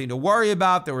was nothing to worry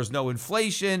about, there was no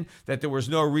inflation, that there was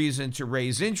no reason to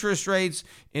raise interest rates.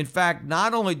 In fact,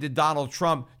 not only did Donald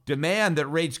Trump demand that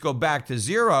rates go back to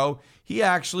zero, he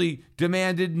actually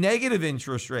demanded negative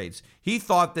interest rates. He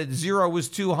thought that zero was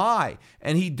too high,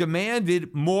 and he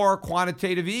demanded more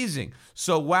quantitative easing.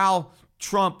 So while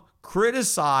Trump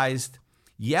criticized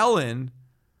Yellen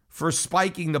for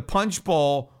spiking the punch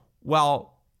bowl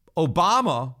while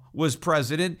Obama was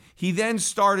president, he then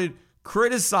started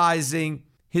criticizing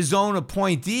his own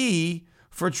appointee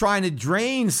for trying to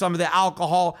drain some of the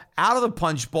alcohol out of the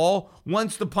punch bowl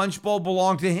once the punch bowl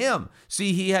belonged to him.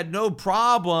 See, he had no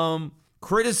problem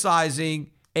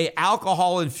criticizing an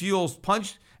alcohol-infused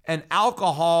punch, an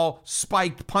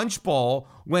alcohol-spiked punch bowl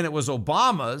when it was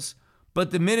Obama's, but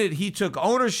the minute he took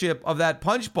ownership of that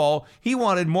punch bowl, he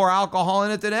wanted more alcohol in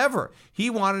it than ever.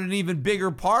 He wanted an even bigger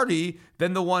party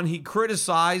than the one he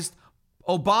criticized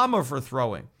Obama for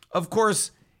throwing. Of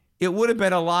course, it would have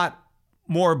been a lot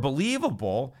more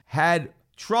believable had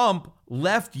Trump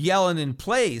left Yellen in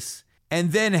place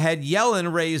and then had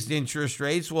Yellen raised interest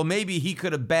rates. Well, maybe he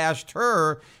could have bashed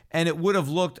her and it would have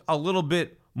looked a little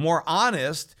bit more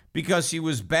honest, because he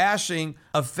was bashing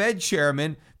a Fed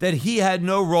chairman that he had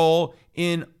no role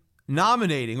in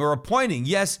nominating or appointing.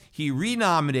 Yes, he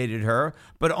renominated her,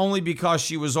 but only because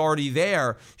she was already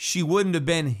there. She wouldn't have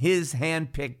been his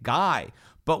handpicked guy.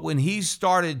 But when he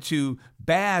started to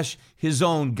bash his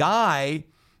own guy,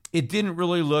 it didn't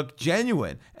really look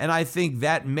genuine. And I think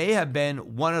that may have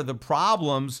been one of the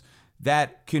problems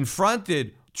that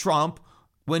confronted Trump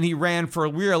when he ran for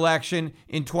re-election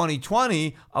in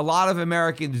 2020. A lot of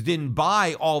Americans didn't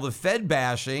buy all the Fed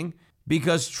bashing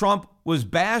because Trump was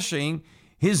bashing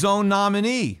his own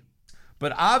nominee.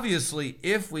 But obviously,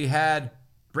 if we had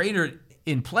Brainerd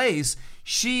in place,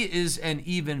 she is an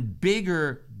even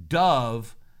bigger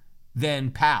dove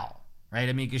than Powell, right?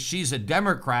 I mean, because she's a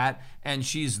Democrat and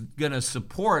she's going to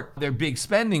support their big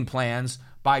spending plans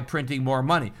by printing more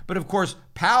money. But of course,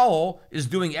 Powell is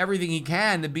doing everything he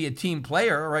can to be a team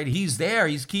player, right? He's there.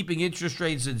 He's keeping interest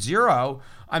rates at zero.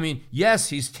 I mean, yes,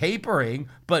 he's tapering,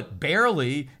 but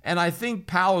barely. And I think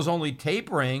Powell is only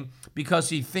tapering because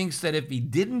he thinks that if he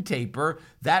didn't taper,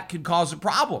 that could cause a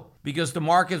problem, because the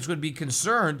markets would be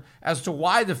concerned as to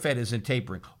why the Fed isn't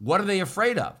tapering. What are they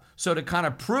afraid of? So to kind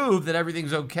of prove that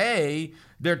everything's okay,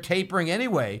 they're tapering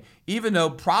anyway, even though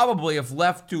probably if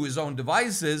left to his own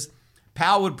devices,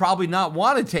 Powell would probably not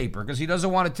want to taper because he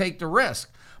doesn't want to take the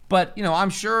risk. But, I'm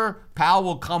sure Powell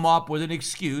will come up with an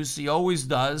excuse. He always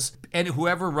does. And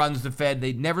whoever runs the Fed,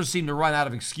 they never seem to run out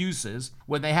of excuses.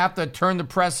 When they have to turn the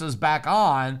presses back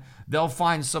on, they'll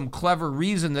find some clever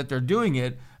reason that they're doing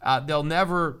it. They'll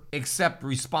never accept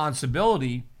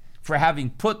responsibility for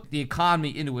having put the economy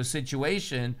into a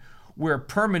situation where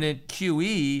permanent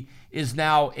QE is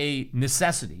now a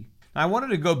necessity. I wanted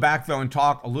to go back, though, and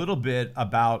talk a little bit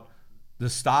about the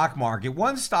stock market.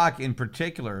 One stock in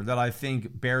particular that I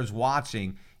think bears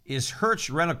watching is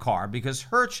Hertz Rent-A-Car, because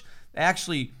Hertz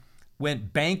actually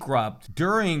went bankrupt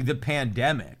during the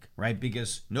pandemic, right?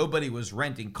 Because nobody was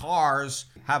renting cars,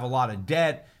 have a lot of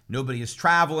debt, nobody is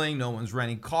traveling, no one's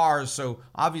renting cars. So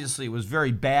obviously it was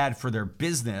very bad for their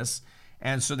business.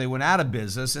 And so they went out of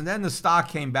business. And then the stock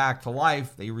came back to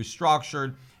life. They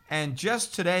restructured. And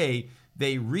just today,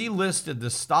 they relisted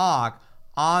the stock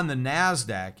on the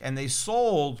NASDAQ, and they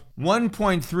sold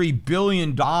 $1.3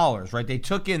 billion, right? They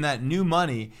took in that new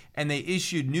money and they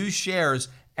issued new shares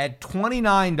at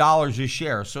 $29 a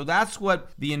share. So that's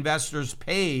what the investors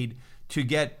paid to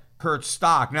get Hertz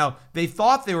stock. Now, they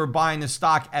thought they were buying the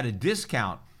stock at a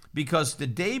discount because the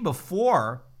day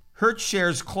before, Hertz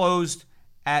shares closed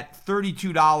at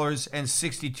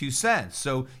 $32.62.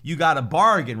 So you got a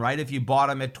bargain, right? If you bought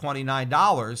them at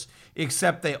 $29,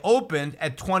 except they opened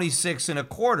at 26 and a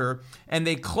quarter and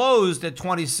they closed at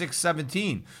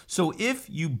 26.17. So if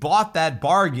you bought that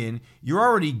bargain, you're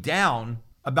already down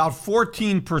about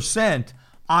 14%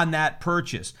 on that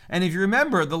purchase. And if you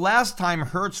remember, the last time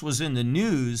Hertz was in the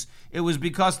news, it was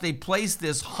because they placed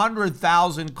this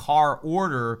 100,000 car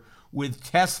order with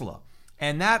Tesla.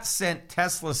 And that sent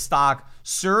Tesla stock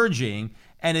surging,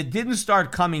 and it didn't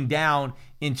start coming down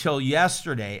until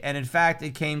yesterday. And in fact,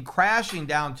 it came crashing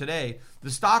down today.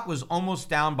 The stock was almost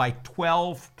down by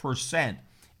 12%.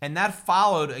 And that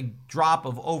followed a drop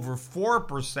of over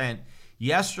 4%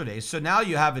 yesterday. So now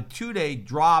you have a 2-day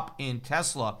drop in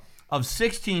Tesla of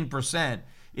 16%.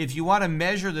 If you want to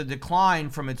measure the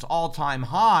decline from its all-time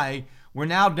high, we're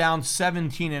now down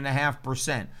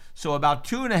 17.5%. So about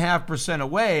 2.5%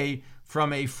 away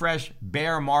from a fresh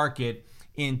bear market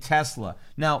in Tesla.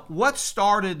 Now, what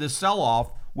started the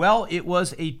sell-off? Well, it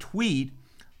was a tweet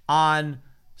on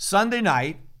Sunday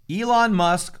night, Elon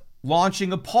Musk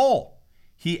launching a poll.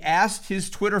 He asked his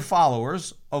Twitter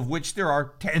followers, of which there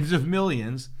are tens of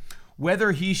millions,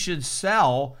 whether he should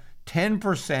sell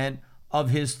 10%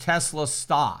 of his Tesla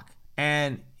stock.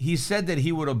 And he said that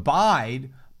he would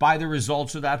abide by the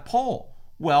results of that poll.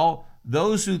 Well,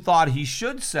 those who thought he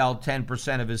should sell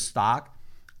 10% of his stock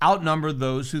outnumbered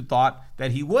those who thought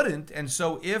that he wouldn't. And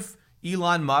so if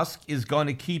Elon Musk is going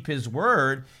to keep his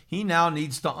word, he now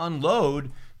needs to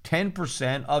unload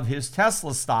 10% of his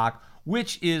Tesla stock,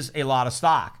 which is a lot of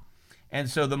stock. And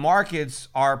so the markets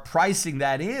are pricing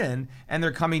that in, and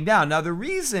they're coming down. Now, the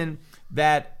reason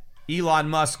that Elon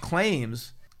Musk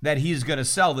claims that he's going to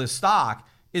sell this stock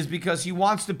is because he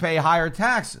wants to pay higher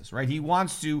taxes, right? He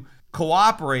wants to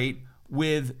cooperate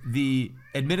with the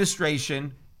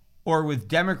administration or with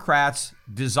Democrats'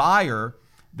 desire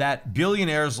that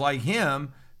billionaires like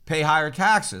him pay higher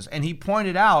taxes. And he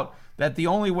pointed out that the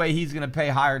only way he's going to pay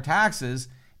higher taxes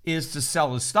is to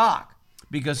sell his stock,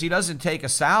 because he doesn't take a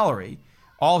salary.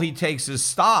 All he takes is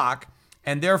stock.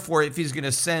 And therefore, if he's going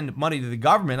to send money to the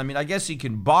government, I mean, I guess he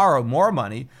can borrow more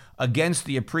money against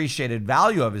the appreciated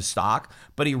value of his stock,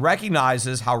 but he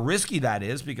recognizes how risky that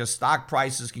is because stock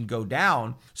prices can go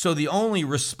down. So the only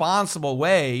responsible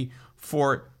way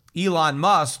for Elon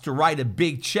Musk to write a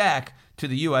big check to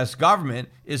the U.S. government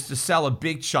is to sell a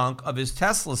big chunk of his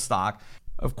Tesla stock.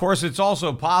 Of course, it's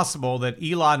also possible that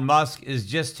Elon Musk is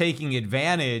just taking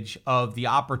advantage of the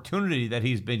opportunity that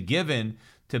he's been given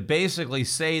to basically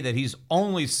say that he's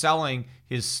only selling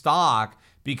his stock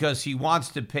because he wants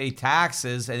to pay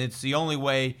taxes and it's the only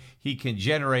way he can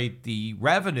generate the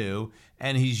revenue.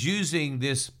 And he's using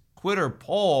this Twitter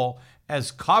poll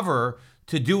as cover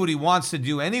to do what he wants to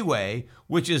do anyway,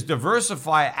 which is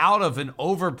diversify out of an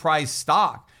overpriced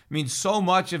stock. I mean, so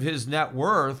much of his net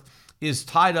worth is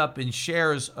tied up in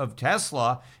shares of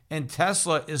Tesla, and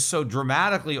Tesla is so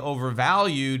dramatically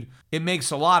overvalued, it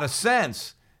makes a lot of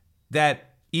sense that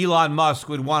Elon Musk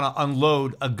would want to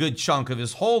unload a good chunk of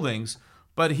his holdings,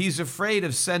 but he's afraid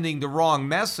of sending the wrong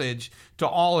message to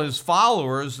all his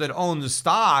followers that own the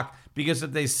stock, because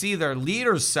if they see their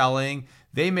leaders selling,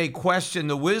 they may question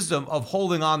the wisdom of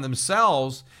holding on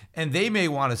themselves and they may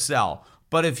want to sell.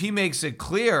 But if he makes it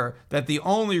clear that the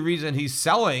only reason he's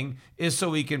selling is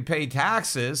so he can pay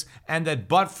taxes, and that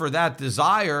but for that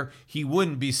desire, he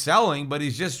wouldn't be selling, but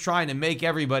he's just trying to make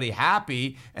everybody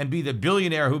happy and be the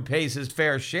billionaire who pays his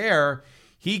fair share,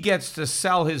 he gets to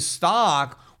sell his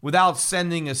stock without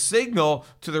sending a signal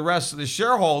to the rest of the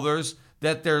shareholders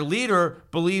that their leader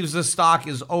believes the stock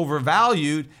is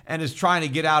overvalued and is trying to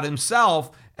get out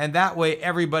himself, and that way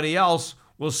everybody else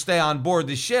will stay on board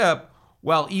the ship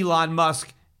while Elon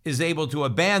Musk is able to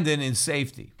abandon in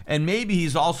safety. And maybe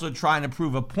he's also trying to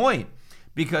prove a point,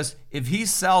 because if he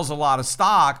sells a lot of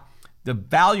stock, the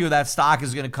value of that stock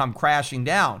is going to come crashing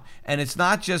down. And it's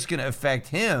not just going to affect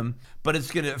him, but it's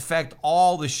going to affect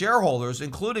all the shareholders,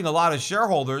 including a lot of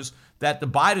shareholders that the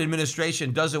Biden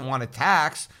administration doesn't want to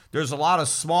tax. There's a lot of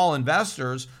small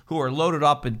investors who are loaded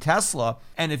up in Tesla.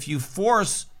 And if you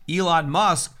force Elon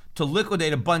Musk to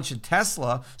liquidate a bunch of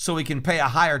Tesla so he can pay a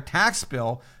higher tax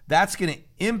bill, that's going to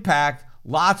impact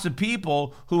lots of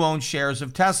people who own shares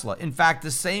of Tesla. In fact,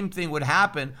 the same thing would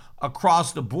happen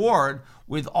across the board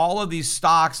with all of these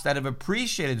stocks that have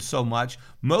appreciated so much.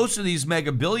 Most of these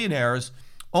mega billionaires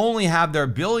only have their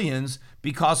billions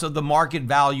because of the market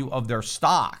value of their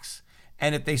stocks.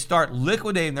 And if they start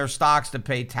liquidating their stocks to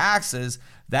pay taxes,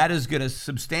 that is going to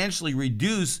substantially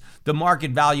reduce the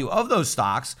market value of those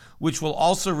stocks, which will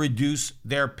also reduce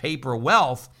their paper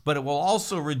wealth, but it will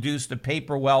also reduce the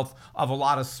paper wealth of a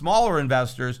lot of smaller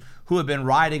investors who have been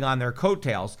riding on their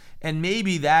coattails. And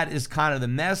maybe that is kind of the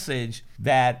message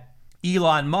that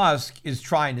Elon Musk is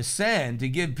trying to send, to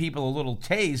give people a little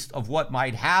taste of what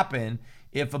might happen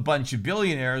if a bunch of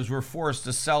billionaires were forced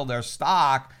to sell their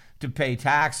stock to pay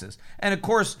taxes. And of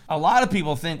course, a lot of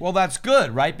people think, well, that's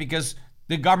good, right? Because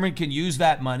the government can use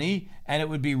that money, and it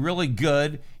would be really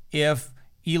good if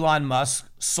Elon Musk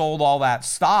sold all that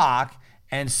stock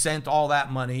and sent all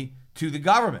that money to the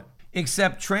government.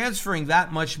 Except transferring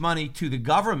that much money to the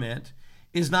government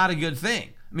is not a good thing.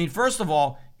 I mean, first of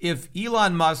all, if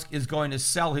Elon Musk is going to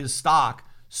sell his stock,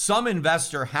 some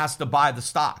investor has to buy the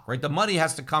stock, right? The money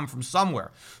has to come from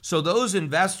somewhere. So those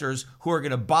investors who are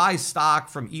going to buy stock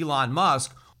from Elon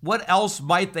Musk, what else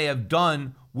might they have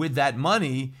done with that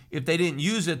money if they didn't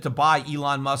use it to buy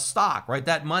Elon Musk stock, right?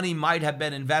 That money might have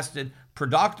been invested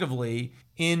productively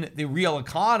in the real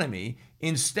economy.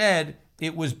 Instead,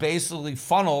 it was basically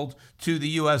funneled to the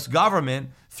US government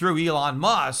through Elon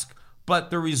Musk. But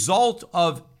the result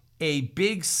of a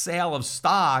big sale of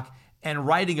stock and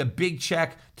writing a big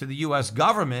check to the US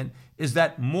government is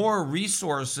that more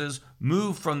resources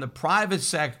move from the private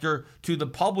sector to the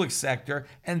public sector,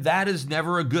 and that is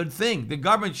never a good thing. The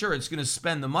government, sure, it's going to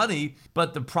spend the money,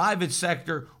 but the private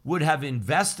sector would have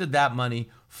invested that money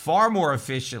far more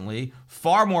efficiently,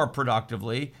 far more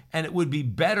productively, and it would be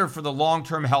better for the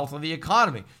long-term health of the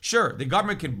economy. Sure, the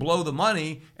government can blow the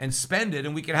money and spend it,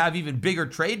 and we can have even bigger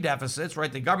trade deficits,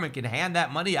 right? The government can hand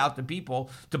that money out to people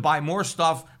to buy more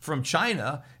stuff from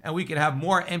China, and we can have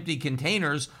more empty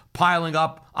containers piling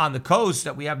up on the coast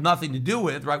that we have nothing to do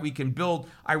with, right? We can build,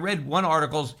 I read one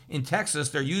article in Texas,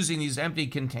 they're using these empty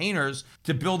containers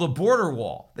to build a border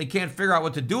wall. They can't figure out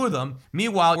what to do with them.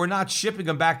 Meanwhile, we're not shipping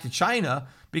them back to China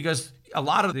because a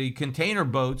lot of the container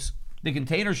boats, the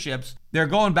container ships, they're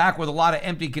going back with a lot of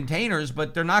empty containers,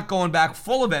 but they're not going back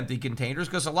full of empty containers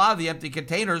because a lot of the empty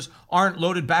containers aren't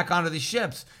loaded back onto the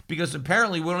ships because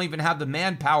apparently we don't even have the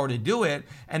manpower to do it,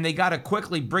 and they got to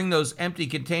quickly bring those empty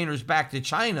containers back to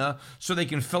China so they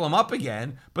can fill them up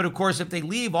again. But of course, if they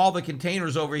leave all the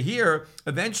containers over here,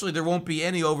 eventually there won't be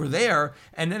any over there,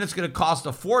 and then it's going to cost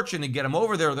a fortune to get them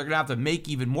over there. They're going to have to make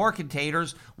even more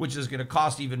containers, which is going to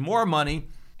cost even more money.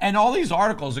 And all these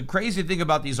articles, the crazy thing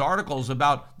about these articles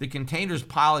about the containers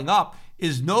piling up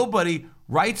is nobody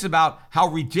writes about how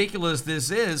ridiculous this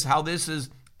is, how this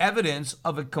is evidence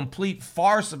of a complete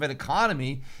farce of an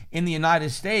economy in the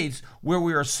United States where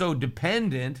we are so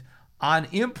dependent on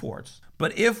imports.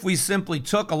 But if we simply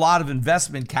took a lot of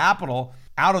investment capital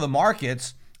out of the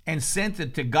markets and sent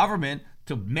it to government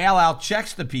to mail out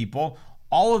checks to people,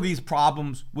 all of these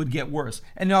problems would get worse.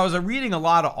 And now I was reading a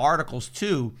lot of articles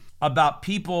too about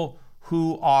people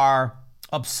who are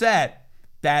upset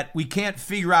that we can't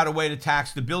figure out a way to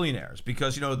tax the billionaires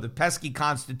because, you know, the pesky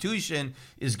Constitution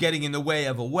is getting in the way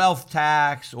of a wealth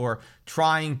tax or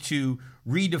trying to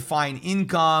redefine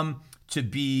income to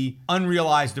be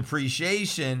unrealized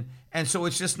appreciation. And so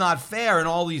it's just not fair. And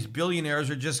all these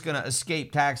billionaires are just going to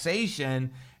escape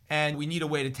taxation and we need a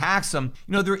way to tax them.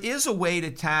 You know, there is a way to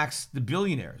tax the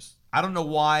billionaires. I don't know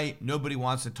why nobody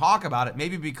wants to talk about it.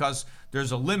 Maybe because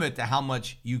there's a limit to how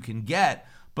much you can get.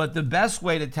 But the best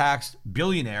way to tax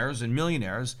billionaires and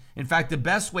millionaires, in fact, the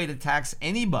best way to tax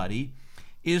anybody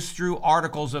is through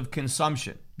articles of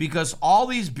consumption. Because all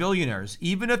these billionaires,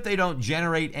 even if they don't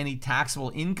generate any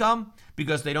taxable income,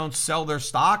 because they don't sell their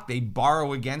stock, they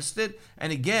borrow against it.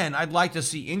 And again, I'd like to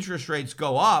see interest rates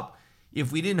go up.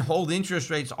 If we didn't hold interest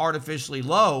rates artificially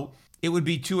low, it would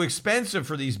be too expensive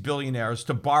for these billionaires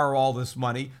to borrow all this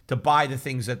money to buy the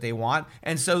things that they want.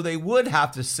 And so they would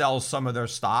have to sell some of their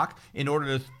stock in order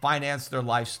to finance their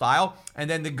lifestyle. And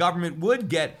then the government would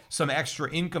get some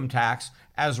extra income tax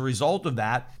as a result of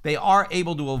that. They are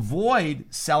able to avoid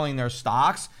selling their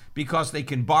stocks because they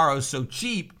can borrow so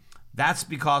cheap. That's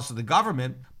because of the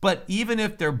government. But even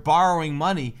if they're borrowing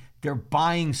money, they're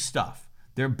buying stuff.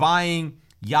 They're buying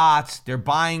yachts. They're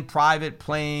buying private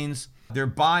planes. They're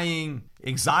buying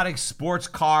exotic sports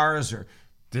cars or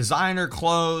designer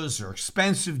clothes or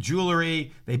expensive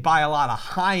jewelry. They buy a lot of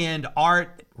high-end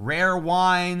art, rare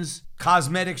wines,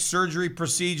 cosmetic surgery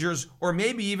procedures, or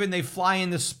maybe even they fly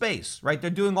into space, right? They're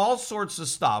doing all sorts of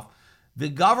stuff. The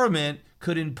government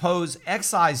could impose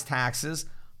excise taxes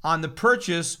on the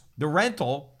purchase, the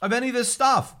rental of any of this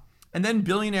stuff. And then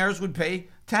billionaires would pay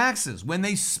taxes when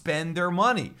they spend their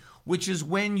money, which is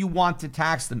when you want to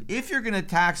tax them. If you're going to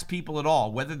tax people at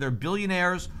all, whether they're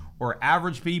billionaires or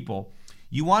average people,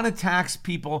 You want to tax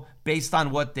people based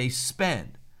on what they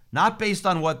spend, not based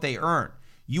on what they earn.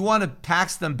 You want to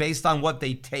tax them based on what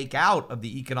they take out of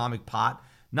the economic pot,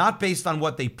 not based on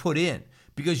what they put in,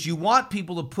 because you want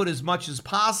people to put as much as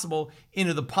possible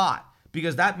into the pot,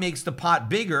 because that makes the pot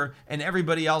bigger and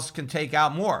everybody else can take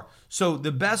out more. So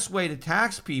the best way to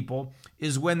tax people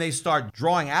is when they start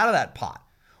drawing out of that pot.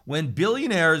 When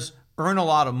billionaires earn a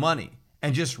lot of money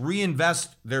and just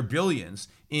reinvest their billions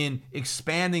in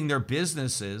expanding their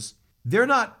businesses, they're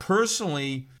not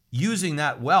personally using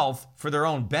that wealth for their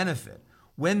own benefit.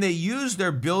 When they use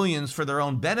their billions for their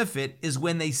own benefit is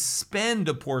when they spend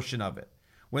a portion of it.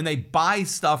 When they buy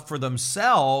stuff for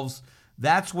themselves,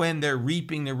 that's when they're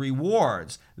reaping the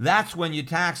rewards. That's when you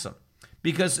tax them.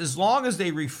 Because as long as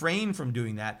they refrain from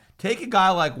doing that, take a guy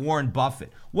like Warren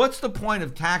Buffett. What's the point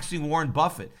of taxing Warren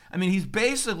Buffett? I mean, he's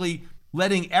basically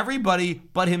letting everybody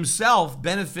but himself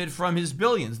benefit from his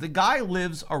billions. The guy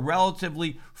lives a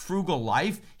relatively frugal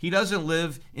life. He doesn't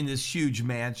live in this huge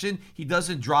mansion. He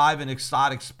doesn't drive an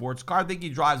exotic sports car. I think he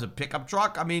drives a pickup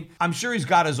truck. I mean, I'm sure he's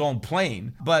got his own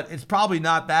plane, but it's probably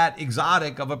not that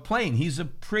exotic of a plane. He's a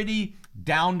pretty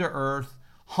down-to-earth,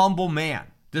 humble man,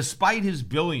 despite his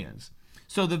billions.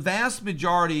 So the vast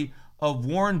majority of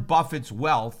Warren Buffett's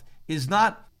wealth is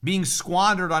not being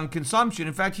squandered on consumption.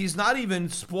 In fact, he's not even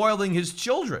spoiling his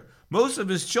children. Most of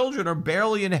his children are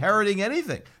barely inheriting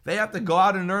anything. They have to go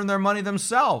out and earn their money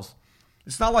themselves.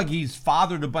 It's not like he's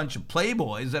fathered a bunch of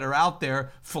playboys that are out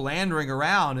there philandering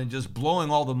around and just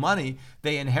blowing all the money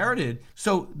they inherited.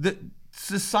 So the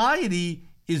society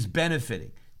is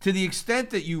benefiting. To the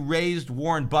extent that you raised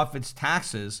Warren Buffett's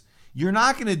taxes, you're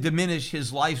not going to diminish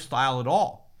his lifestyle at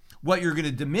all. What you're going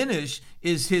to diminish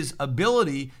is his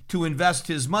ability to invest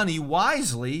his money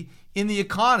wisely in the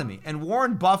economy. And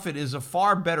Warren Buffett is a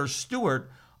far better steward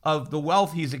of the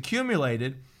wealth he's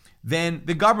accumulated than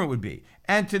the government would be.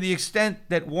 And to the extent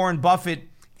that Warren Buffett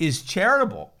is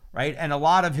charitable, right, and a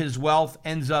lot of his wealth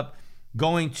ends up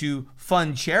going to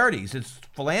fund charities, it's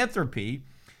philanthropy,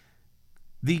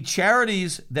 the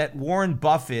charities that Warren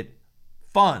Buffett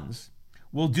funds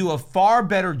will do a far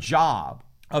better job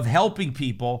of helping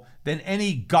people than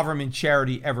any government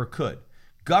charity ever could.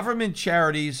 Government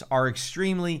charities are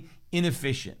extremely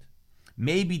inefficient.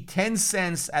 Maybe 10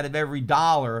 cents out of every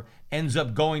dollar ends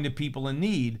up going to people in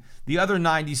need. The other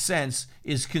 90 cents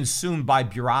is consumed by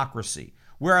bureaucracy.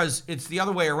 Whereas it's the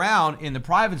other way around in the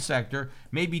private sector,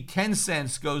 maybe 10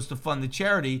 cents goes to fund the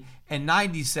charity and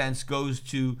 90 cents goes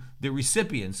to the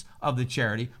recipients of the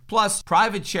charity. Plus,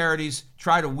 private charities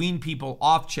try to wean people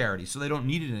off charity so they don't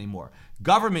need it anymore.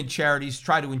 Government charities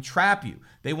try to entrap you.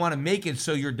 They want to make it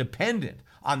so you're dependent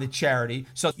on the charity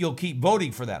so you'll keep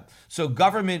voting for them. So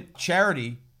government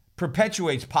charity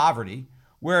perpetuates poverty,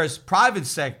 whereas private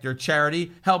sector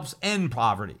charity helps end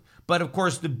poverty. But of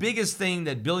course, the biggest thing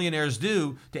that billionaires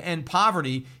do to end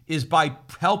poverty is by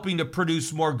helping to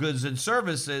produce more goods and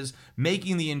services,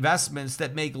 making the investments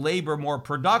that make labor more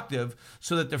productive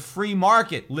so that the free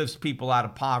market lifts people out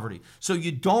of poverty. So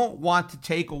you don't want to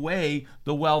take away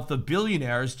the wealth of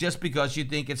billionaires just because you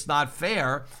think it's not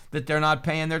fair that they're not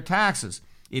paying their taxes.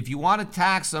 If you want to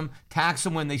tax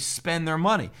them when they spend their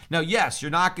money. Now, yes, you're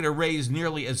not going to raise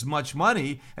nearly as much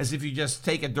money as if you just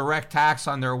take a direct tax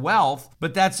on their wealth,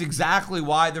 but that's exactly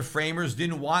why the framers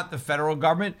didn't want the federal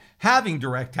government having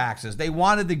direct taxes. They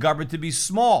wanted the government to be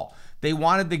small. They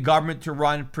wanted the government to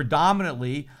run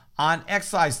predominantly on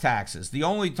excise taxes. The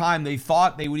only time they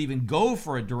thought they would even go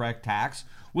for a direct tax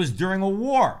was during a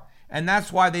war. And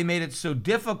that's why they made it so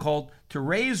difficult to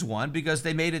raise one, because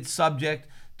they made it subject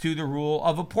to the rule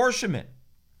of apportionment.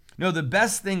 No, the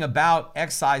best thing about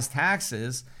excise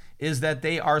taxes is that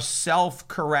they are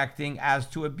self-correcting as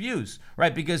to abuse,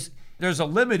 right? Because there's a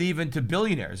limit even to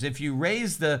billionaires. If you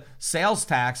raise the sales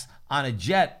tax on a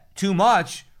jet too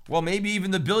much, well, maybe even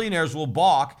the billionaires will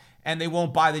balk and they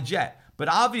won't buy the jet. But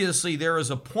obviously there is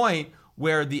a point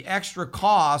where the extra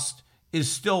cost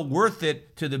is still worth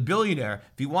it to the billionaire.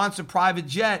 If he wants a private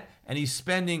jet and he's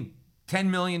spending $10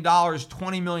 million,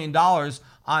 $20 million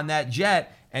on that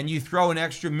jet, and you throw an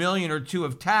extra $1 million or $2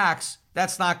 million of tax,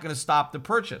 that's not going to stop the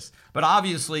purchase. But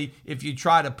obviously, if you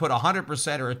try to put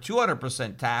 100% or a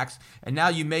 200% tax, and now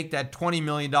you make that $20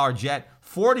 million jet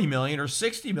 $40 million or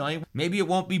 $60 million, maybe it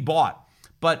won't be bought.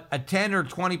 But a 10 or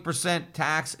 20%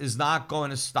 tax is not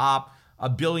going to stop a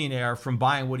billionaire from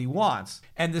buying what he wants.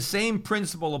 And the same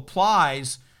principle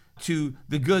applies to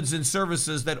the goods and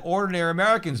services that ordinary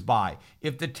Americans buy.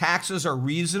 If the taxes are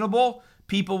reasonable,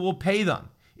 people will pay them.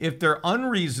 If they're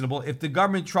unreasonable, if the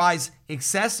government tries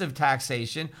excessive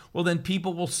taxation, well, then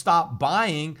people will stop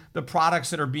buying the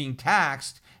products that are being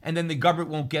taxed, and then the government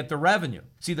won't get the revenue.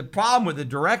 See, the problem with the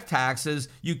direct tax is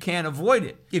you can't avoid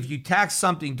it. If you tax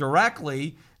something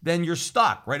directly, then you're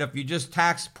stuck, right? If you just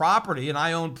tax property and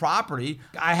I own property,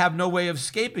 I have no way of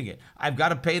escaping it. I've got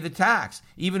to pay the tax.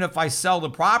 Even if I sell the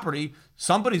property,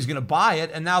 somebody's going to buy it,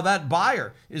 and now that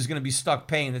buyer is going to be stuck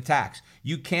paying the tax.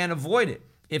 You can't avoid it.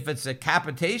 If it's a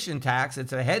capitation tax,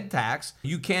 it's a head tax,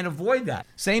 you can't avoid that.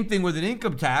 Same thing with an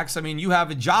income tax. I mean, you have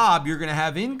a job, you're going to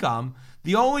have income.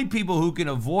 The only people who can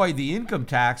avoid the income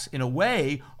tax in a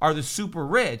way are the super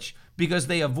rich, because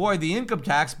they avoid the income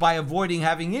tax by avoiding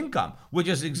having income, which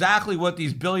is exactly what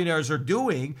these billionaires are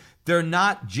doing. They're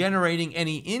not generating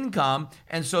any income,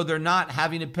 and so they're not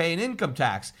having to pay an income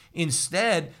tax.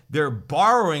 Instead, they're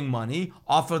borrowing money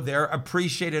off of their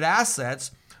appreciated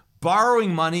assets.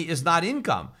 Borrowing money is not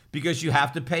income because you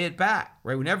have to pay it back,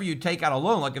 right? Whenever you take out a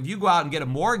loan, like if you go out and get a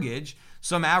mortgage,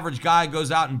 some average guy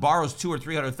goes out and borrows $200,000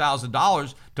 or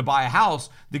 $300,000 to buy a house.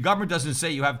 The government doesn't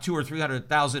say you have $200,000 or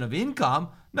 $300,000 of income.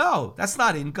 No, that's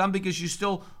not income because you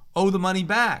still owe the money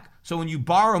back. So when you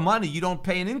borrow money, you don't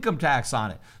pay an income tax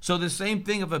on it. So the same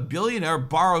thing, if a billionaire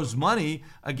borrows money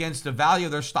against the value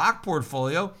of their stock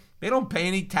portfolio, they don't pay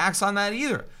any tax on that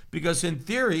either, because in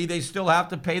theory, they still have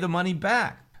to pay the money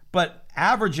back. But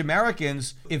average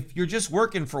Americans, if you're just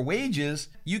working for wages,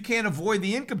 you can't avoid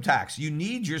the income tax. You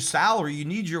need your salary, you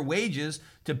need your wages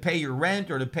to pay your rent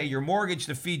or to pay your mortgage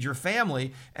to feed your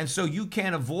family. And so you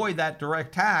can't avoid that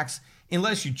direct tax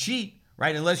unless you cheat,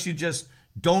 right? Unless you just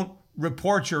don't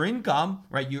report your income,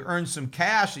 right? You earn some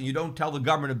cash and you don't tell the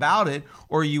government about it,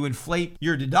 or you inflate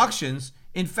your deductions.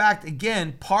 In fact,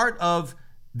 again, part of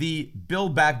the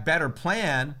Build Back Better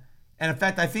plan, and in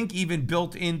fact, I think even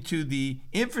built into the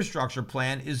infrastructure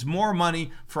plan, is more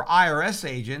money for IRS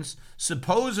agents,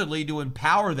 supposedly to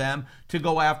empower them to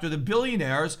go after the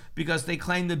billionaires because they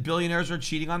claim the billionaires are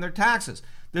cheating on their taxes.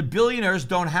 The billionaires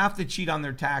don't have to cheat on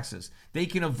their taxes. They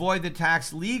can avoid the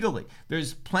tax legally.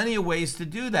 There's plenty of ways to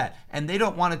do that. And they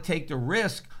don't want to take the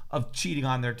risk of cheating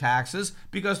on their taxes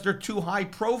because they're too high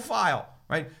profile,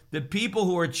 right? The people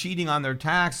who are cheating on their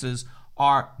taxes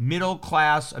are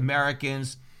middle-class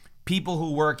Americans, people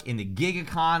who work in the gig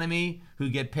economy, who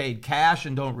get paid cash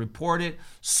and don't report it,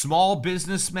 small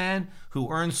businessmen who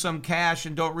earn some cash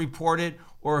and don't report it,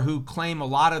 or who claim a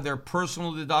lot of their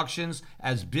personal deductions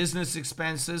as business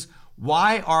expenses.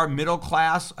 Why are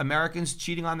middle-class Americans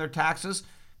cheating on their taxes?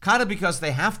 Kind of because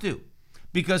they have to.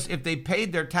 Because if they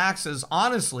paid their taxes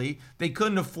honestly, they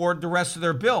couldn't afford the rest of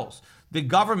their bills. The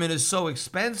government is so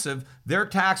expensive, their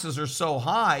taxes are so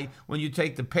high. When you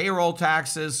take the payroll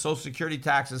taxes, Social Security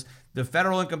taxes, the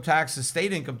federal income tax, the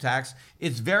state income tax,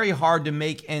 it's very hard to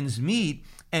make ends meet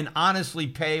and honestly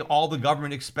pay all the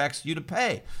government expects you to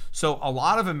pay. So a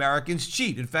lot of Americans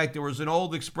cheat. In fact, there was an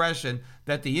old expression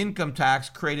that the income tax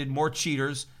created more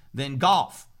cheaters than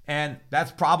golf. And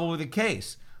that's probably the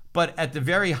case. But at the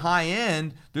very high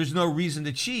end, there's no reason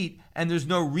to cheat, and there's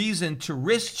no reason to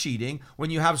risk cheating when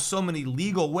you have so many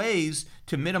legal ways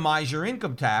to minimize your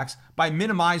income tax by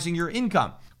minimizing your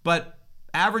income. But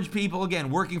average people, again,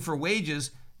 working for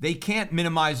wages, they can't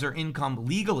minimize their income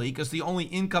legally because the only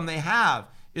income they have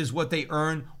is what they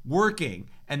earn working,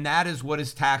 and that is what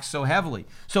is taxed so heavily.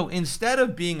 So instead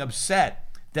of being upset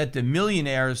that the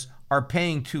millionaires are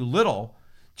paying too little,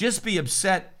 just be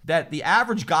upset that the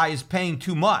average guy is paying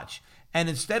too much. And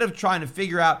instead of trying to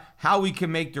figure out how we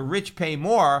can make the rich pay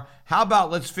more, how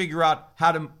about let's figure out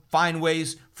how to find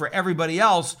ways for everybody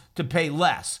else to pay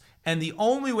less? And the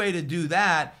only way to do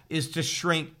that is to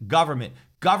shrink government.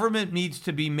 Government needs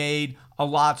to be made a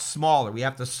lot smaller. We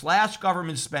have to slash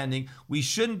government spending. We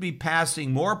shouldn't be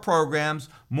passing more programs,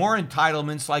 more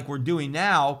entitlements like we're doing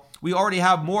now. We already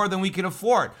have more than we can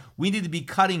afford. We need to be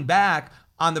cutting back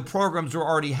on the programs we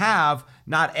already have,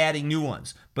 not adding new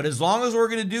ones. But as long as we're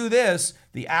going to do this,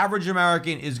 the average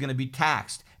American is going to be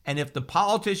taxed. And if the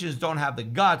politicians don't have the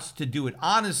guts to do it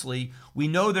honestly, we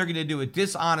know they're going to do it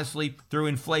dishonestly through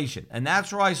inflation. And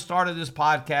that's where I started this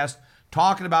podcast,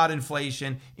 talking about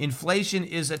inflation. Inflation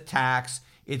is a tax.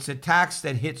 It's a tax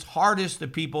that hits hardest the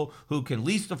people who can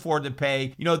least afford to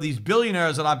pay. You know, these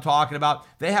billionaires that I'm talking about,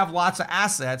 they have lots of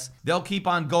assets. They'll keep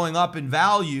on going up in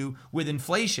value with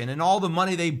inflation. And all the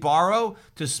money they borrow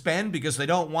to spend because they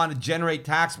don't want to generate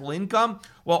taxable income,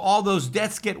 well, all those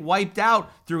debts get wiped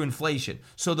out through inflation.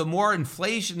 So the more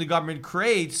inflation the government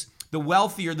creates, the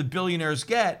wealthier the billionaires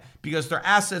get because their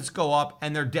assets go up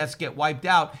and their debts get wiped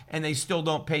out and they still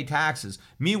don't pay taxes.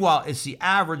 Meanwhile, it's the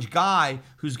average guy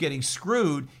who's getting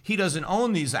screwed. He doesn't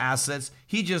own these assets.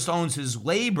 He just owns his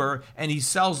labor and he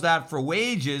sells that for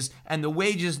wages, and the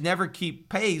wages never keep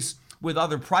pace with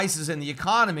other prices in the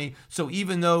economy. So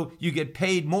even though you get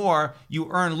paid more, you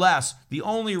earn less. The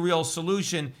only real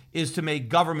solution is to make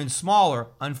government smaller.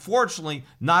 Unfortunately,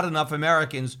 not enough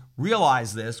Americans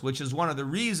realize this, which is one of the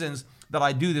reasons that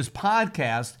I do this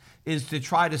podcast, is to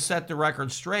try to set the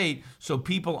record straight so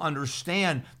people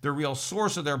understand the real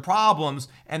source of their problems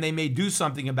and they may do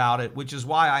something about it, which is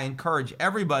why I encourage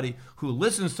everybody who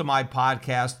listens to my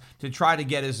podcast to try to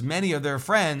get as many of their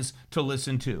friends to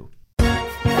listen to.